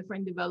Social Welfare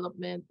and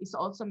Development is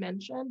also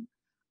mentioned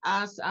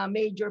as a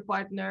major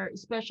partner,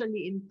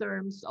 especially in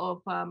terms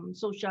of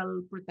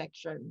social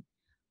protection.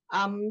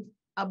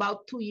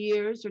 About 2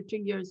 years or 3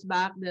 years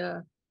back,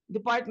 the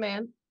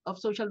Department of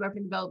Social Welfare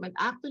and Development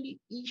actually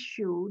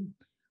issued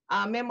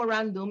a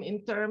memorandum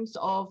in terms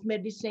of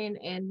medicine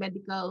and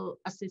medical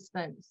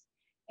assistance.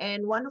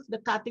 And one of the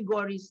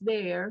categories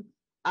there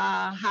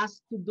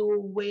has to do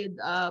with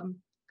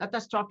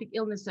catastrophic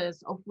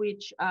illnesses, of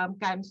which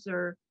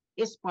cancer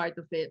is part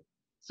of it.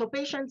 So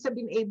patients have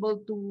been able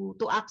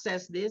to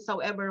access this.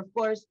 However, of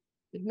course,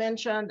 it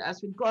mentioned,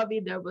 as with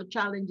COVID, there were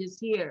challenges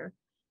here.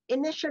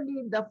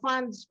 Initially, the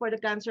funds for the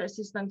Cancer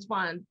Assistance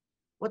Fund,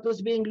 what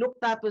was being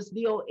looked at was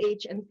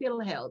DOH and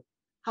PhilHealth.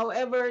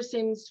 However,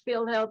 since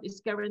PhilHealth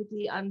is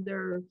currently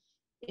under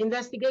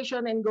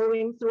investigation and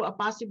going through a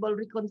possible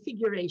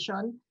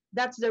reconfiguration,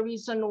 that's the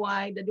reason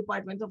why the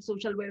Department of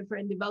Social Welfare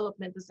and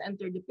Development has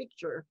entered the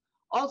picture.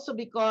 Also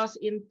because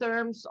in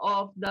terms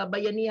of the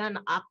Bayanihan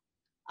Act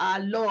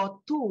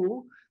Law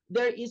 2,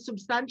 there is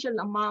substantial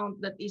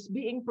amount that is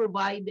being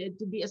provided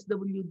to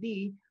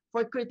DSWD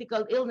for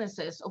critical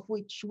illnesses, of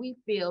which we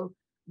feel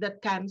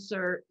that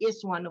cancer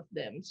is one of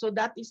them. So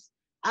that is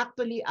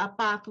actually a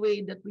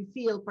pathway that we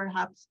feel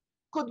perhaps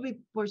could be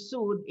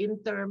pursued in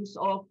terms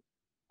of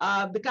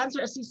the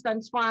Cancer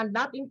Assistance Fund,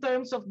 not in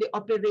terms of the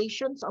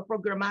operations or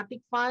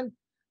programmatic fund,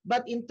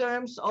 but in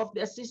terms of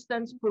the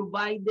assistance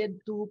provided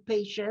to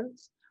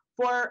patients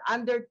for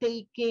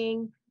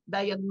undertaking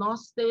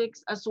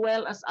diagnostics as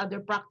well as other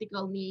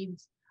practical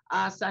needs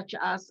such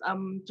as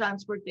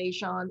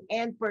transportation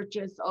and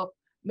purchase of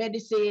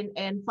medicine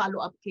and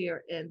follow-up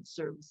care and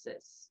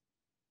services.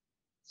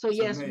 So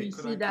yes, we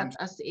see that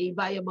as a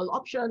viable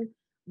option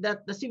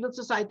that the civil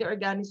society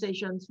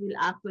organizations will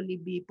actually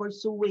be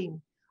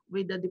pursuing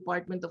with the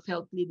Department of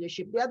Health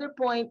leadership. The other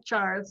point,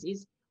 Charles,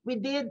 is we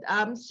did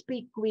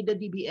speak with the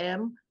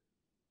DBM,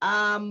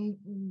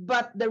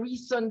 but the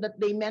reason that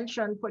they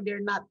mentioned for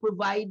their not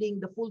providing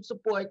the full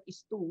support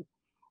is two.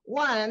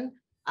 One,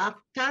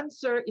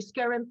 cancer is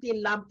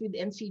currently lumped with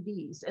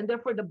NCDs, and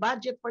therefore the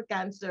budget for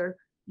cancer,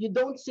 you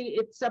don't see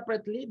it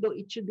separately, though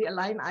it should be a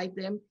line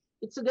item.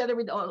 It's together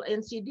with all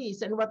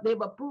NCDs, and what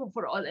they've approved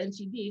for all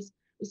NCDs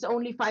is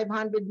only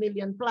 500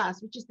 million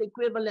plus, which is the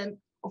equivalent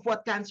of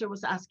what cancer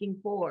was asking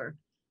for.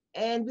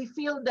 And we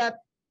feel that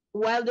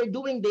while they're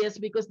doing this,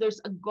 because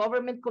there's a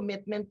government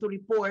commitment to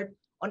report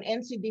on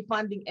NCD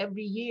funding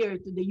every year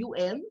to the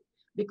UN,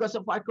 because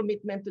of our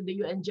commitment to the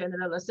UN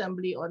General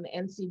Assembly on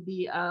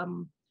NCD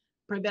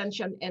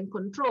prevention and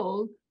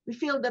control, we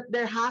feel that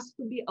there has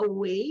to be a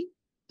way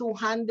to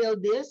handle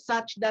this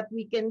such that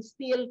we can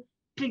still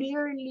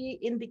clearly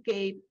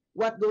indicate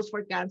what goes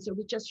for cancer,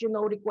 which, as you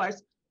know,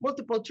 requires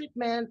multiple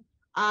treatment,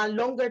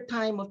 longer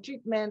time of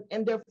treatment,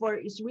 and therefore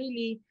is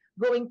really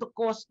going to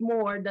cost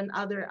more than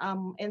other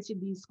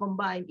NCDs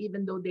combined,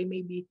 even though they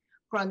may be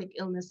chronic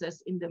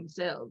illnesses in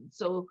themselves.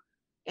 So,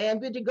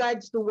 and with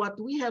regards to what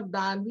we have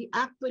done, we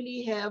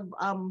actually have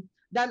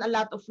done a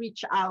lot of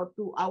reach out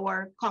to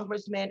our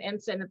congressmen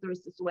and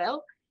senators as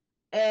well.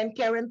 And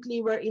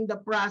currently, we're in the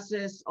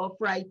process of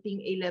writing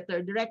a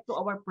letter direct to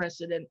our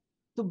president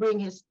to bring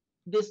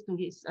this to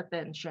his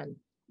attention.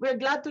 We're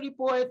glad to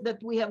report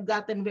that we have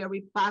gotten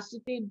very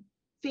positive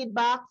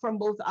feedback from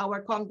both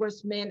our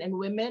congressmen and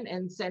women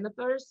and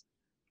senators.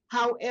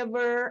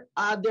 However,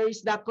 there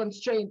is that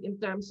constraint in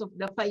terms of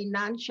the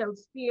financial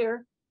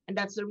sphere, and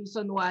that's the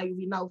reason why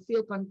we now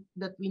feel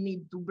that we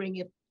need to bring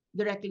it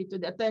directly to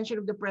the attention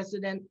of the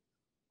president,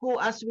 who,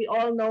 as we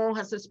all know,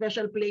 has a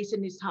special place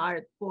in his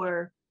heart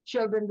for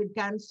children with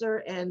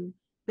cancer and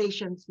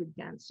patients with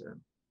cancer.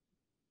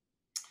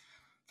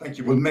 Thank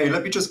you. Well, May,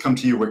 let me just come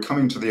to you. We're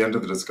coming to the end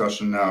of the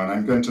discussion now, and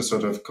I'm going to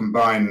sort of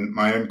combine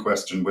my own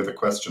question with a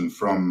question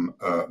from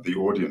the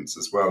audience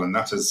as well, and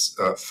that is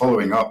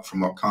following up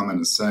from what Carmen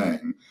is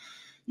saying.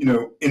 You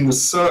know, in the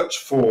search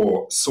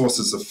for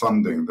sources of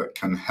funding that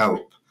can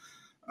help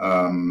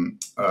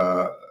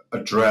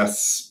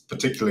address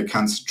particularly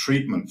cancer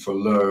treatment for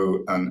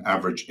low and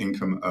average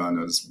income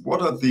earners,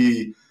 what are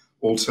the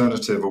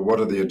alternative, or what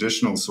are the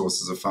additional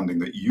sources of funding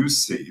that you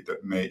see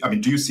that may, I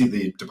mean, do you see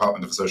the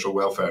Department of Social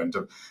Welfare and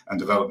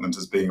Development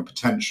as being a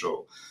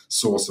potential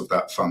source of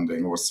that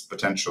funding, or a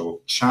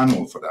potential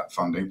channel for that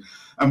funding?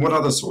 And what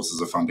other sources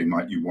of funding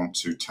might you want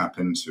to tap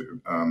into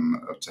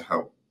to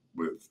help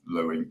with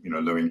low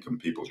income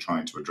people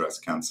trying to address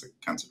cancer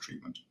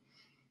treatment?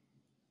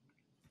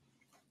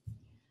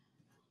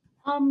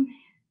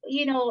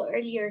 You know,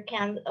 earlier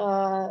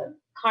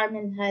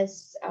Carmen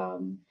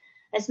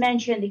has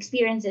mentioned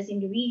experiences in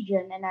the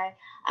region, and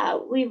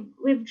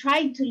we've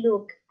tried to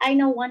look. I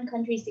know one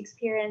country's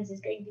experience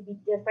is going to be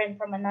different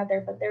from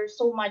another, but there's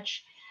so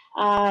much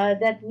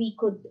that we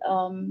could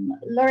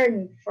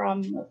learn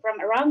from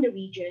around the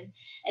region.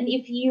 And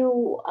if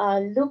you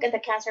look at the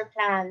cancer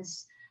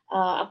plans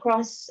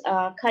across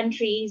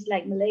countries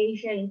like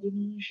Malaysia,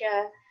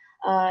 Indonesia,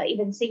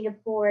 even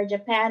Singapore,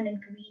 Japan,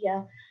 and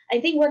Korea, I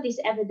think what is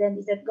evident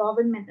is that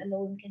government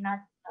alone cannot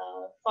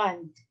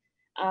fund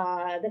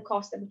the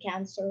cost of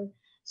cancer.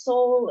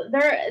 So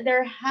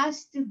there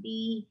has to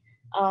be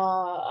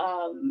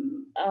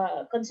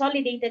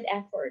consolidated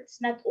efforts,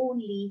 not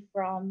only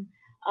from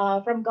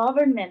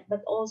government,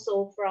 but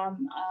also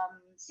from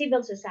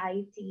civil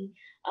society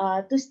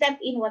to step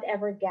in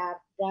whatever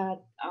gap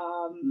that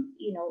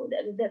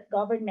that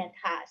government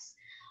has.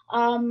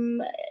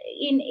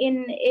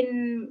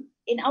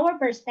 In our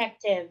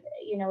perspective,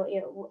 you know,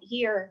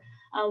 here,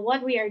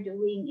 what we are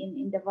doing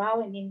in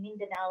Davao and in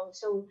Mindanao,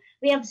 so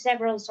we have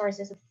several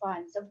sources of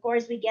funds. Of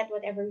course, we get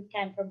whatever we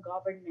can from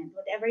government,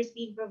 whatever is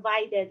being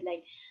provided,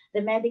 like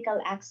the medical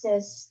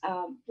access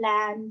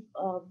plan,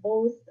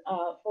 both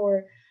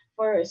for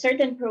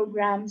certain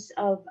programs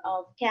of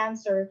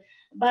cancer,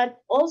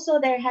 but also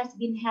there has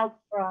been help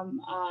from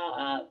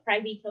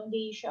private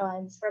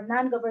foundations, from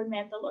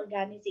non-governmental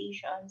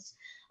organizations,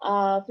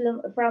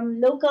 from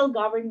local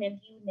government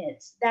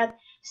units that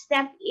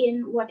step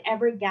in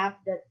whatever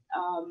gap that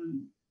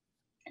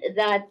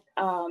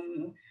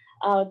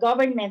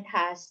government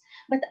has.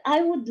 But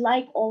I would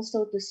like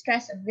also to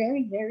stress a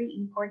very, very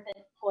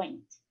important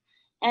point,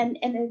 and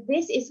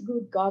this is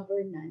good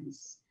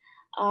governance.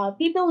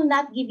 People will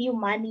not give you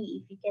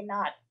money if you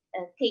cannot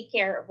take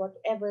care of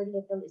whatever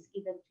little is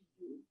given to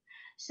you.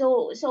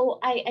 So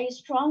I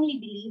strongly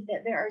believe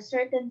that there are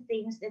certain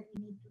things that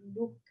we need to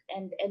look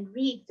and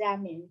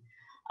re-examine.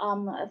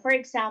 For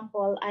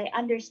example, I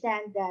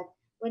understand that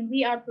when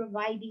we are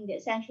providing the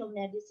essential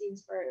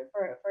medicines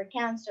for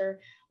cancer,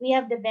 we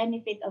have the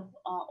benefit of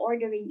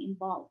ordering in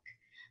bulk.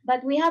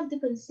 But we have to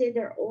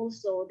consider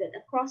also that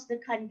across the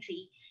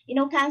country, you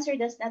know, cancer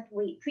does not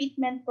wait.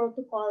 Treatment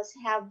protocols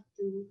have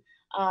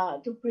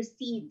to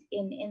proceed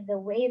in the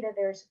way that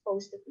they're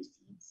supposed to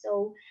proceed.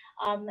 So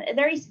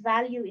there is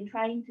value in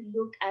trying to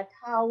look at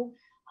how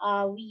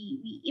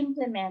we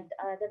implement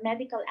the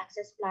medical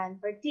access plan,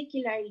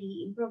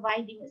 particularly in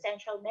providing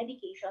essential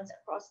medications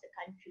across the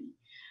country.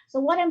 So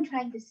what I'm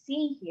trying to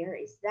say here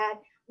is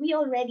that we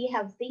already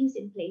have things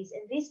in place,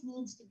 and this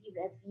needs to be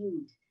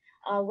reviewed.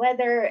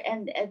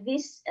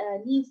 This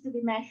needs to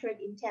be measured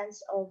in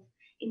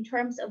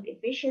terms of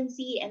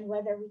efficiency, and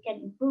whether we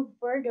can improve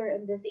further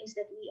on the things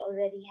that we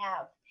already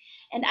have.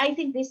 And I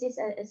think this is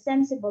a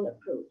sensible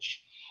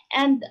approach.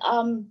 And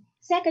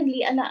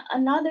secondly,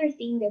 another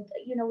thing that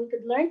we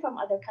could learn from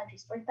other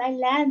countries. For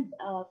Thailand,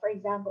 for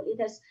example, it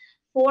has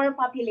 4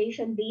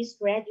 population-based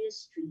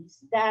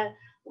registries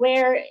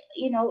where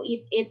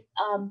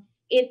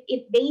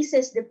it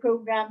bases the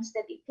programs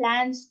that it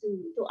plans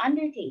to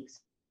undertake.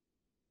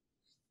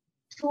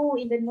 two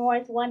in the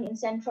north, one in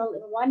central,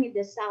 and one in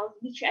the south,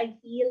 which I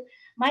feel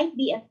might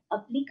be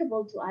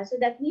applicable to us, so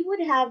that we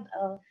would have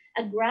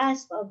a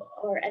grasp of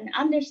or an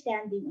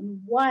understanding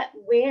on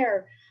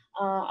where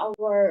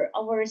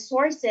our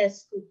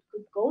resources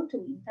could go to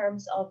in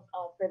terms of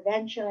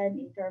prevention,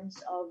 in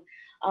terms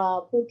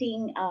of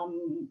putting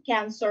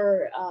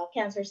cancer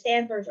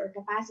centers or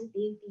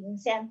capacitating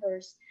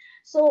centers.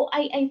 So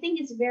I think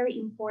it's very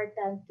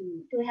important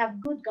to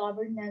have good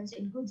governance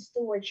and good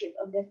stewardship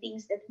of the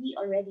things that we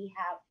already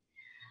have,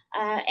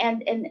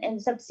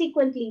 and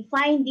subsequently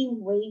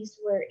finding ways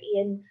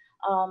wherein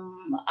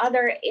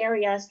other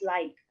areas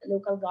like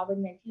local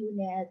government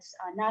units,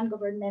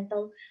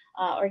 non-governmental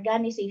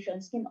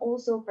organizations can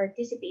also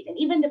participate, and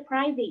even the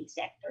private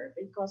sector,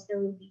 because there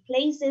will be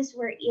places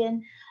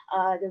wherein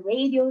the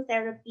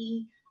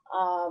radiotherapy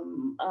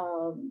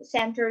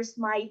centers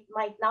might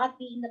not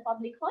be in the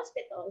public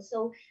hospital.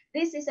 So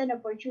this is an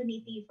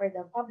opportunity for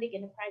the public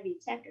and the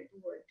private sector to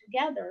work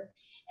together,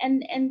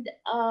 and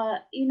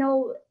you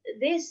know,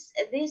 this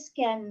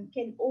can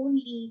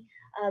only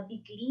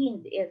be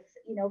gleaned if,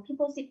 you know,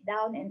 people sit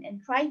down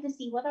and try to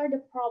see what are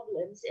the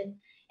problems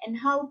and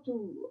how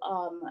to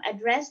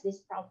address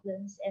these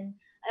problems. And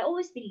I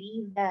always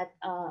believe that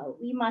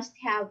we must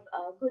have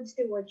good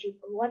stewardship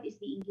of what is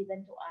being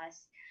given to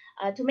us,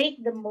 to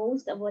make the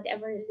most of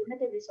whatever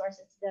limited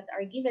resources that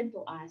are given to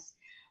us.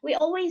 We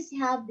always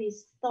have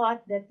this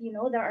thought that, you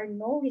know, there are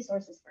no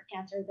resources for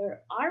cancer.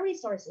 There are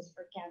resources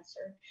for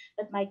cancer.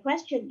 But my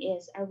question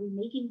is, are we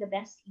making the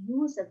best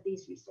use of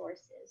these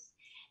resources?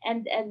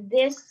 And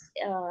this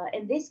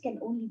can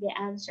only be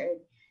answered.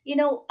 You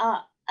know,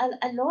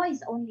 a law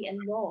is only a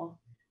law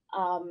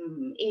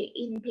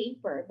in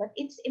paper, but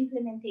its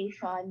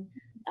implementation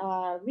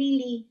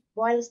really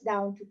boils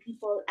down to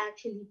people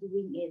actually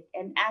doing it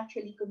and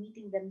actually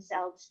committing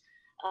themselves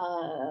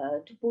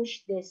to push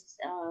this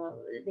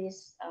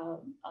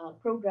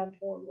program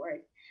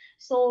forward.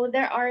 So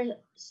there are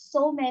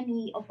so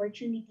many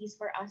opportunities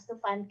for us to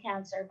fund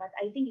cancer, but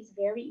I think it's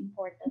very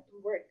important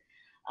to work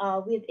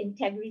with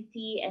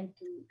integrity and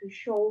to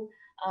show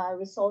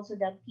results, so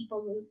that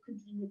people will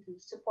continue to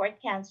support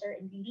cancer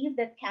and believe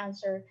that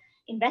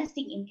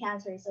investing in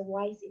cancer is a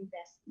wise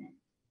investment.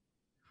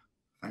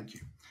 Thank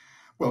you.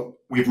 Well,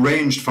 we've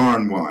ranged far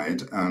and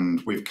wide,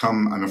 and we've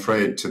come, I'm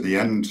afraid, to the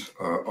end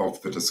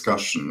of the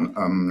discussion.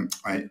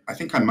 I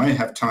think I may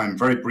have time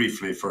very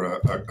briefly for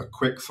a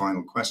quick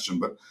final question,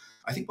 but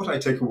I think what I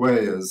take away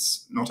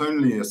is not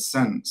only a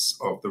sense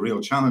of the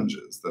real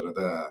challenges that are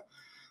there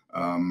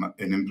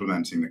in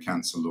implementing the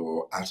cancer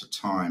law at a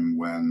time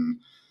when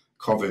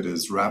COVID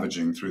is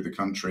ravaging through the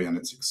country and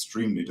it's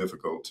extremely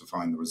difficult to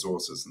find the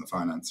resources and the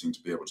financing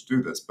to be able to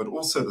do this, but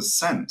also the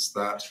sense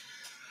that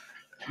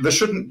there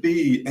shouldn't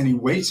be any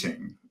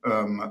waiting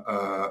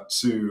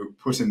to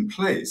put in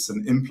place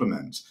and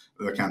implement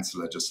the cancer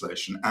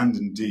legislation, and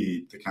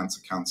indeed the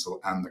Cancer Council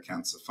and the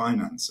cancer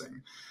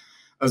financing,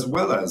 as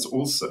well as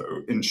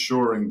also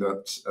ensuring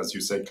that, as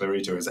you say,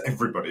 Clarito, as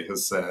everybody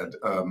has said,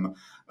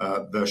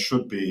 there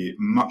should be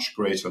much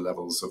greater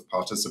levels of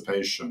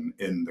participation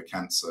in the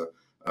cancer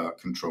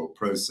control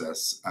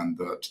process, and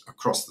that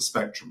across the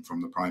spectrum,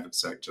 from the private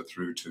sector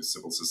through to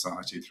civil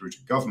society, through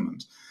to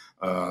government,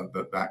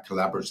 that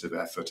collaborative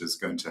effort is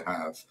going to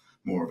have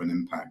more of an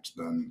impact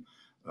than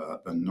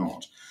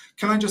not.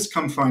 Can I just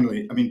come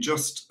finally, I mean,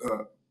 just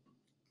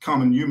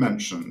Carmen, you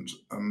mentioned,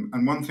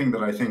 and one thing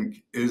that I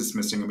think is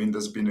missing, I mean,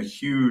 there's been a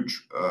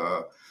huge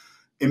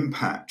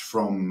impact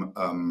from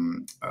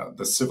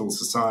the civil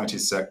society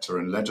sector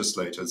and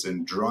legislators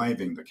in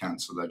driving the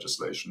cancer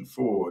legislation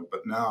forward,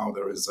 but now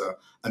there is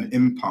an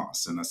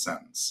impasse, in a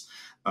sense,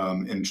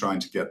 in trying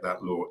to get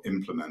that law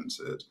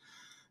implemented.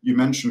 You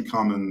mentioned,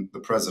 Carmen, the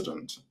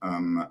president,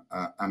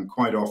 and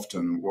quite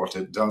often what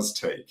it does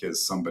take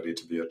is somebody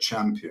to be a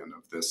champion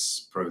of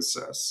this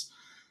process.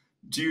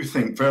 Do you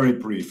think, very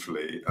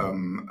briefly,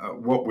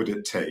 what would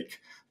it take?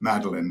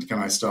 Madeline, can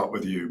I start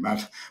with you?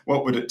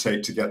 What would it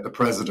take to get the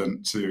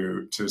president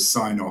to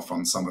sign off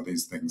on some of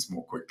these things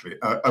more quickly?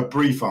 A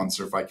brief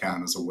answer, if I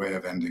can, as a way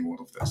of ending all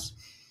of this.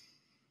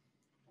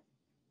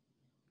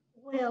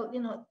 Well,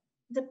 you know,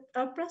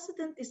 our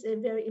president is a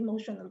very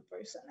emotional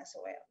person as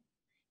well.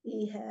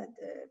 He had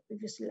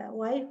previously a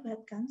wife who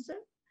had cancer,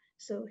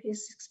 so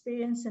he's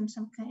experiencing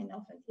some kind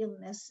of an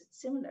illness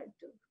similar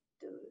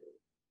to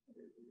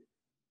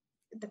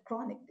the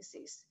chronic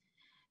disease.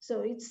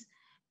 So it's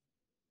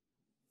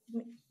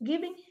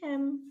giving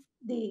him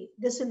the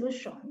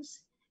solutions,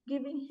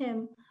 giving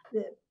him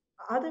the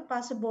other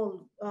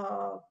possible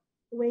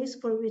ways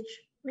for which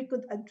we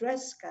could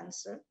address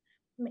cancer,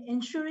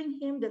 ensuring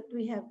him that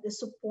we have the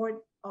support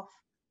of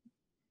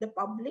the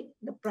public,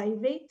 the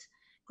private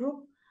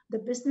group, the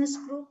business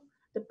group,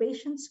 the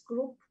patients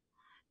group,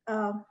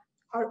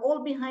 are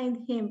all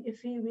behind him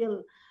if he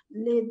will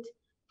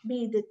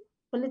be the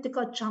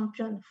political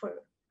champion for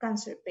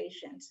cancer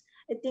patients.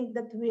 I think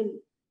that will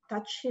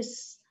touch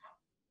his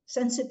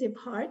sensitive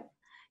heart,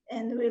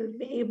 and will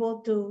be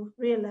able to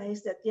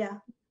realize that, yeah,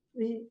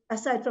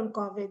 aside from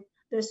COVID,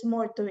 there's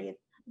more to it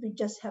We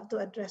just have to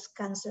address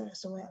cancer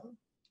as well.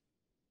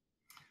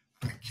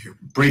 Thank you.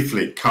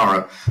 Briefly,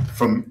 Cara,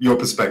 from your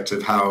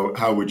perspective,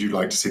 how would you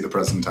like to see the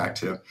president act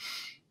here?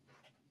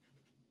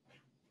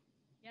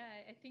 Yeah,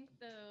 I think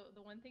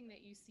the one thing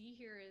that you see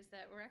here is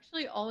that we're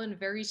actually all in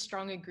very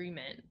strong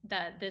agreement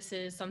that this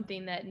is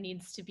something that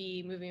needs to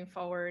be moving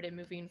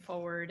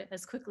forward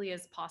as quickly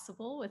as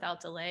possible without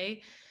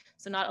delay.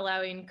 So not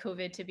allowing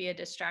COVID to be a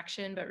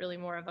distraction, but really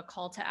more of a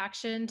call to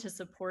action to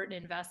support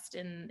and invest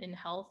in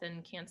health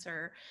and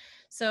cancer.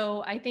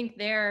 So I think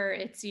there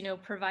it's,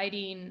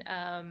 providing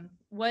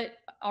what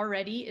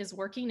already is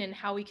working and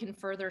how we can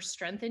further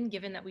strengthen,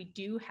 given that we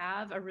do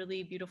have a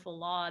really beautiful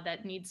law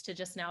that needs to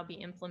just now be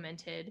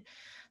implemented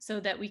so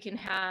that we can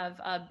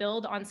have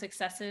build on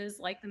successes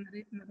like the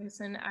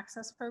medicine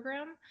access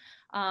program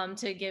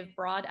to give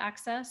broad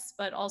access,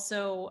 but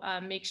also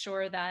make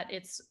sure that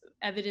it's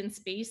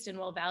evidence-based and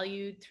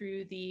well-valued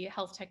through the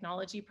health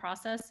technology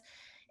process,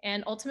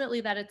 and ultimately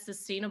that it's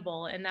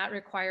sustainable. And that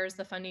requires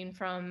the funding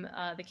from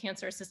the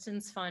Cancer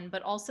Assistance Fund,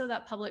 but also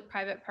that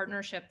public-private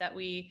partnership that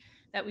we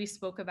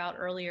spoke about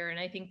earlier. And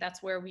I think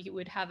that's where we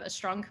would have a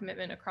strong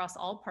commitment across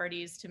all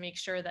parties to make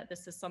sure that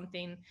this is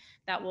something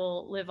that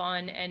will live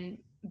on and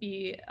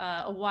be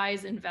a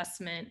wise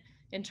investment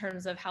in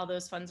terms of how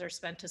those funds are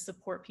spent to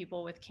support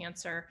people with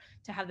cancer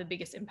to have the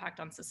biggest impact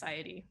on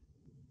society.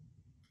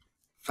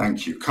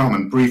 Thank you.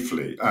 Carmen,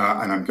 briefly,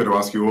 and I'm going to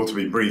ask you all to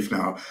be brief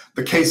now.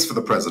 The case for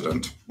the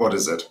president, what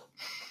is it?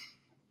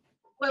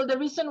 Well, the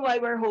reason why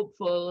we're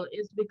hopeful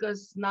is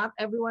because not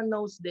everyone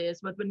knows this,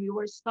 but when we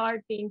were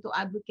starting to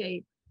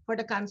advocate for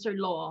the cancer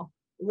law,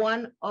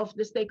 one of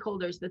the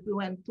stakeholders that we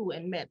went to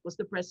and met was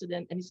the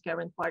president and his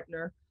current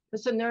partner,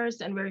 who's a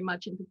nurse and very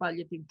much into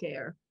palliative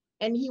care.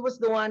 And he was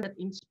the one that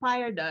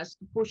inspired us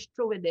to push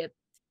through with it,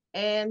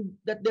 and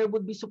that there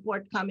would be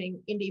support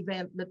coming in the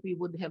event that we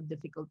would have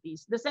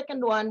difficulties. The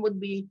second one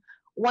would be,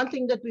 one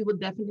thing that we would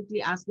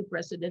definitely ask the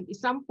president is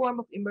some form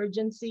of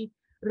emergency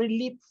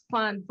relief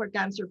fund for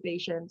cancer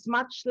patients,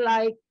 much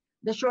like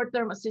the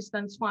short-term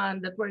assistance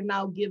fund that we're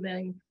now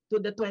giving to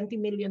the 20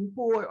 million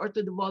poor or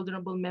to the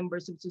vulnerable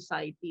members of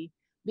society,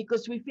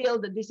 because we feel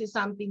that this is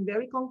something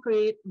very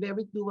concrete,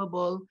 very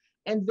doable,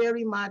 and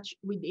very much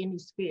within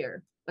his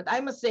sphere. But I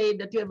must say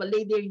that you have a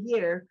lady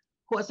here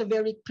who has a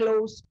very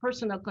close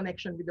personal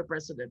connection with the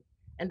president,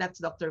 and that's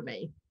Dr.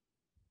 May.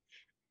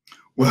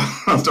 Well,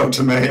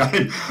 Dr. May,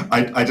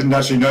 I didn't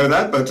actually know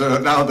that, but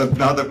now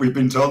that we've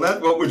been told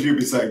that, what would you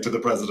be saying to the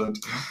president?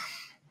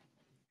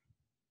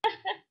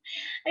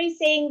 I'm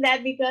saying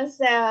that because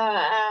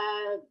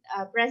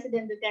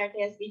President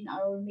Duterte has been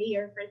our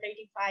mayor for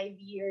 35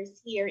 years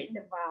here in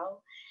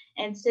Davao.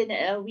 And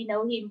so we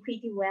know him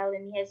pretty well,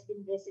 and he has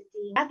been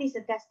visiting. That is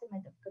a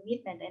testament of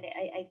commitment. And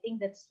I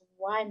think that's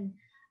one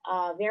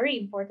very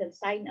important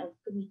sign of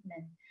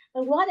commitment.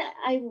 But what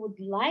I would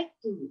like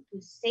to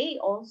say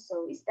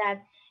also is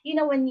that,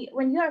 when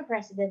you are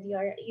president,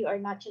 you are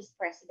not just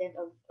president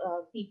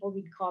of people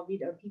with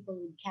COVID or people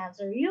with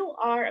cancer. You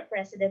are a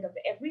president of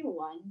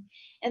everyone,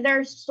 and there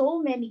are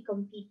so many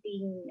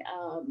competing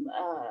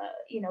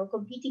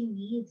competing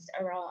needs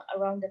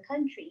around the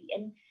country,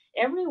 and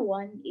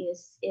everyone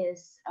is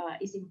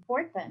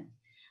important.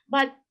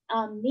 But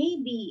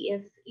maybe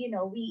if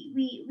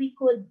we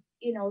could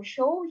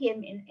show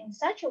him in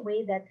such a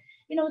way that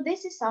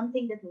this is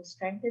something that will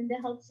strengthen the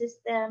health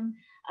system.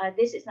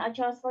 This is not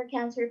just for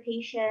cancer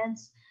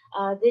patients.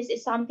 This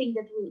is something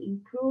that will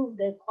improve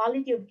the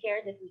quality of care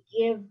that we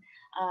give,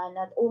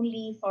 not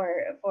only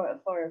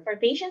for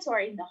patients who are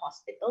in the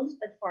hospitals,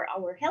 but for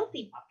our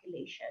healthy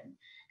population.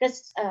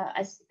 Because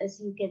as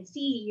you can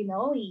see,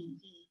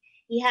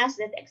 he has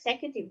that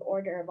executive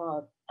order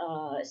about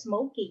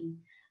smoking.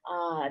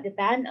 The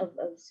ban of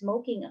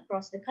smoking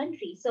across the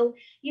country. So,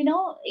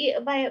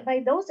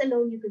 by those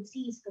alone, you could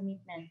see his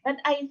commitment.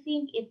 But I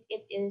think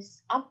it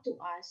is up to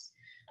us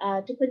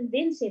to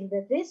convince him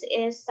that this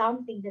is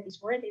something that is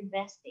worth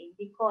investing,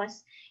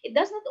 because it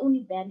does not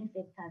only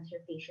benefit cancer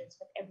patients,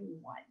 but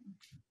everyone.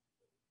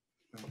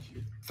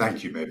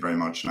 Thank you, May, very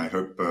much. And I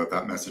hope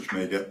that message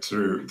may get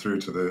through to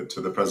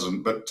the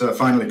president. But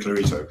finally,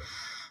 Clarito,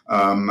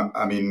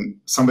 I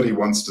mean, somebody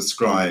once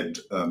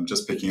described,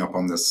 just picking up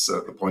on this,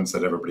 the points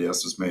that everybody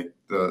else has made,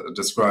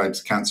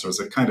 describes cancer as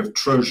a kind of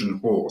Trojan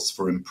horse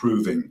for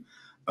improving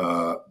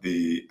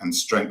and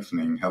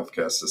strengthening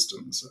healthcare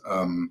systems.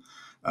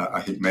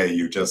 I think, May,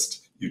 you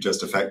just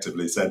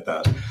effectively said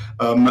that.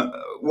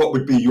 What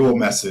would be your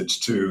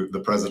message to the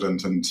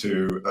president and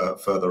to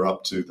further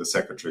up to the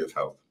Secretary of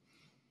Health?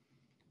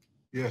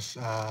 Yes,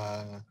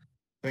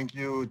 thank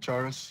you,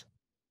 Charles.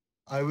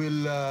 I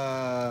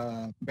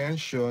will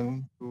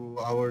mention to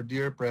our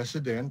dear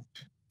President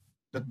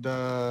that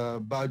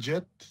the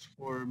budget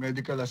for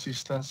medical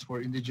assistance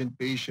for indigent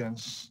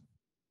patients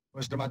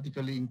was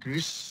dramatically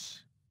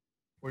increased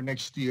for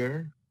next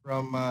year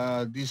from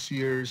this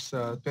year's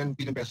 10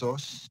 billion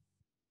pesos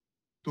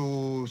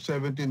to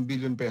 17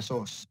 billion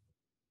pesos.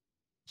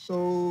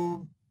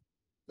 So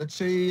let's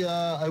say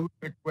I would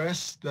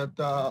request that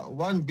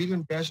 1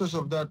 billion pesos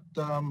of that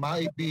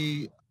might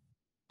be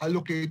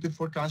allocated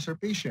for cancer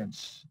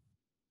patients.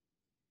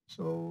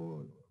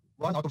 So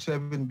 1 out of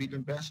 7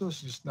 billion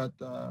pesos is not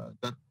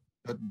that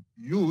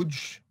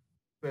huge,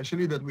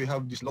 especially that we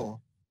have this law.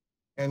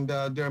 And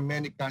there are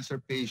many cancer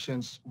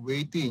patients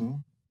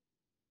waiting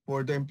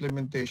for the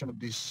implementation of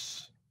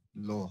this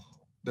law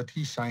that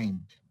he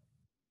signed.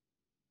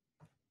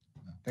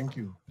 Thank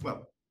you.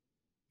 Well,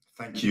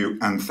 thank you,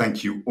 and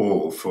thank you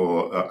all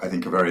for, I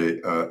think, a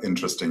very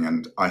interesting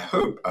and, I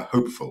hope, a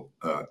hopeful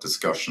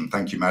discussion.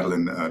 Thank you,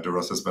 Madeline de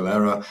Rosas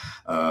Valera,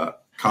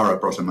 Cara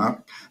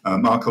Brotemack,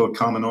 Marco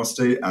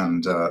Carmenosti,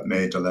 and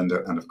May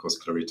Delendo, and of course,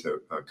 Clarito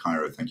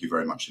Cairo. Thank you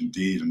very much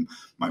indeed. And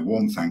my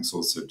warm thanks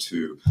also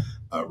to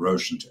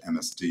Roche and to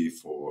MSD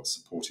for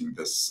supporting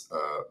this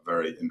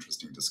very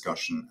interesting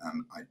discussion.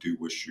 And I do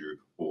wish you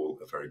all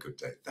a very good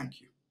day.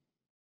 Thank you.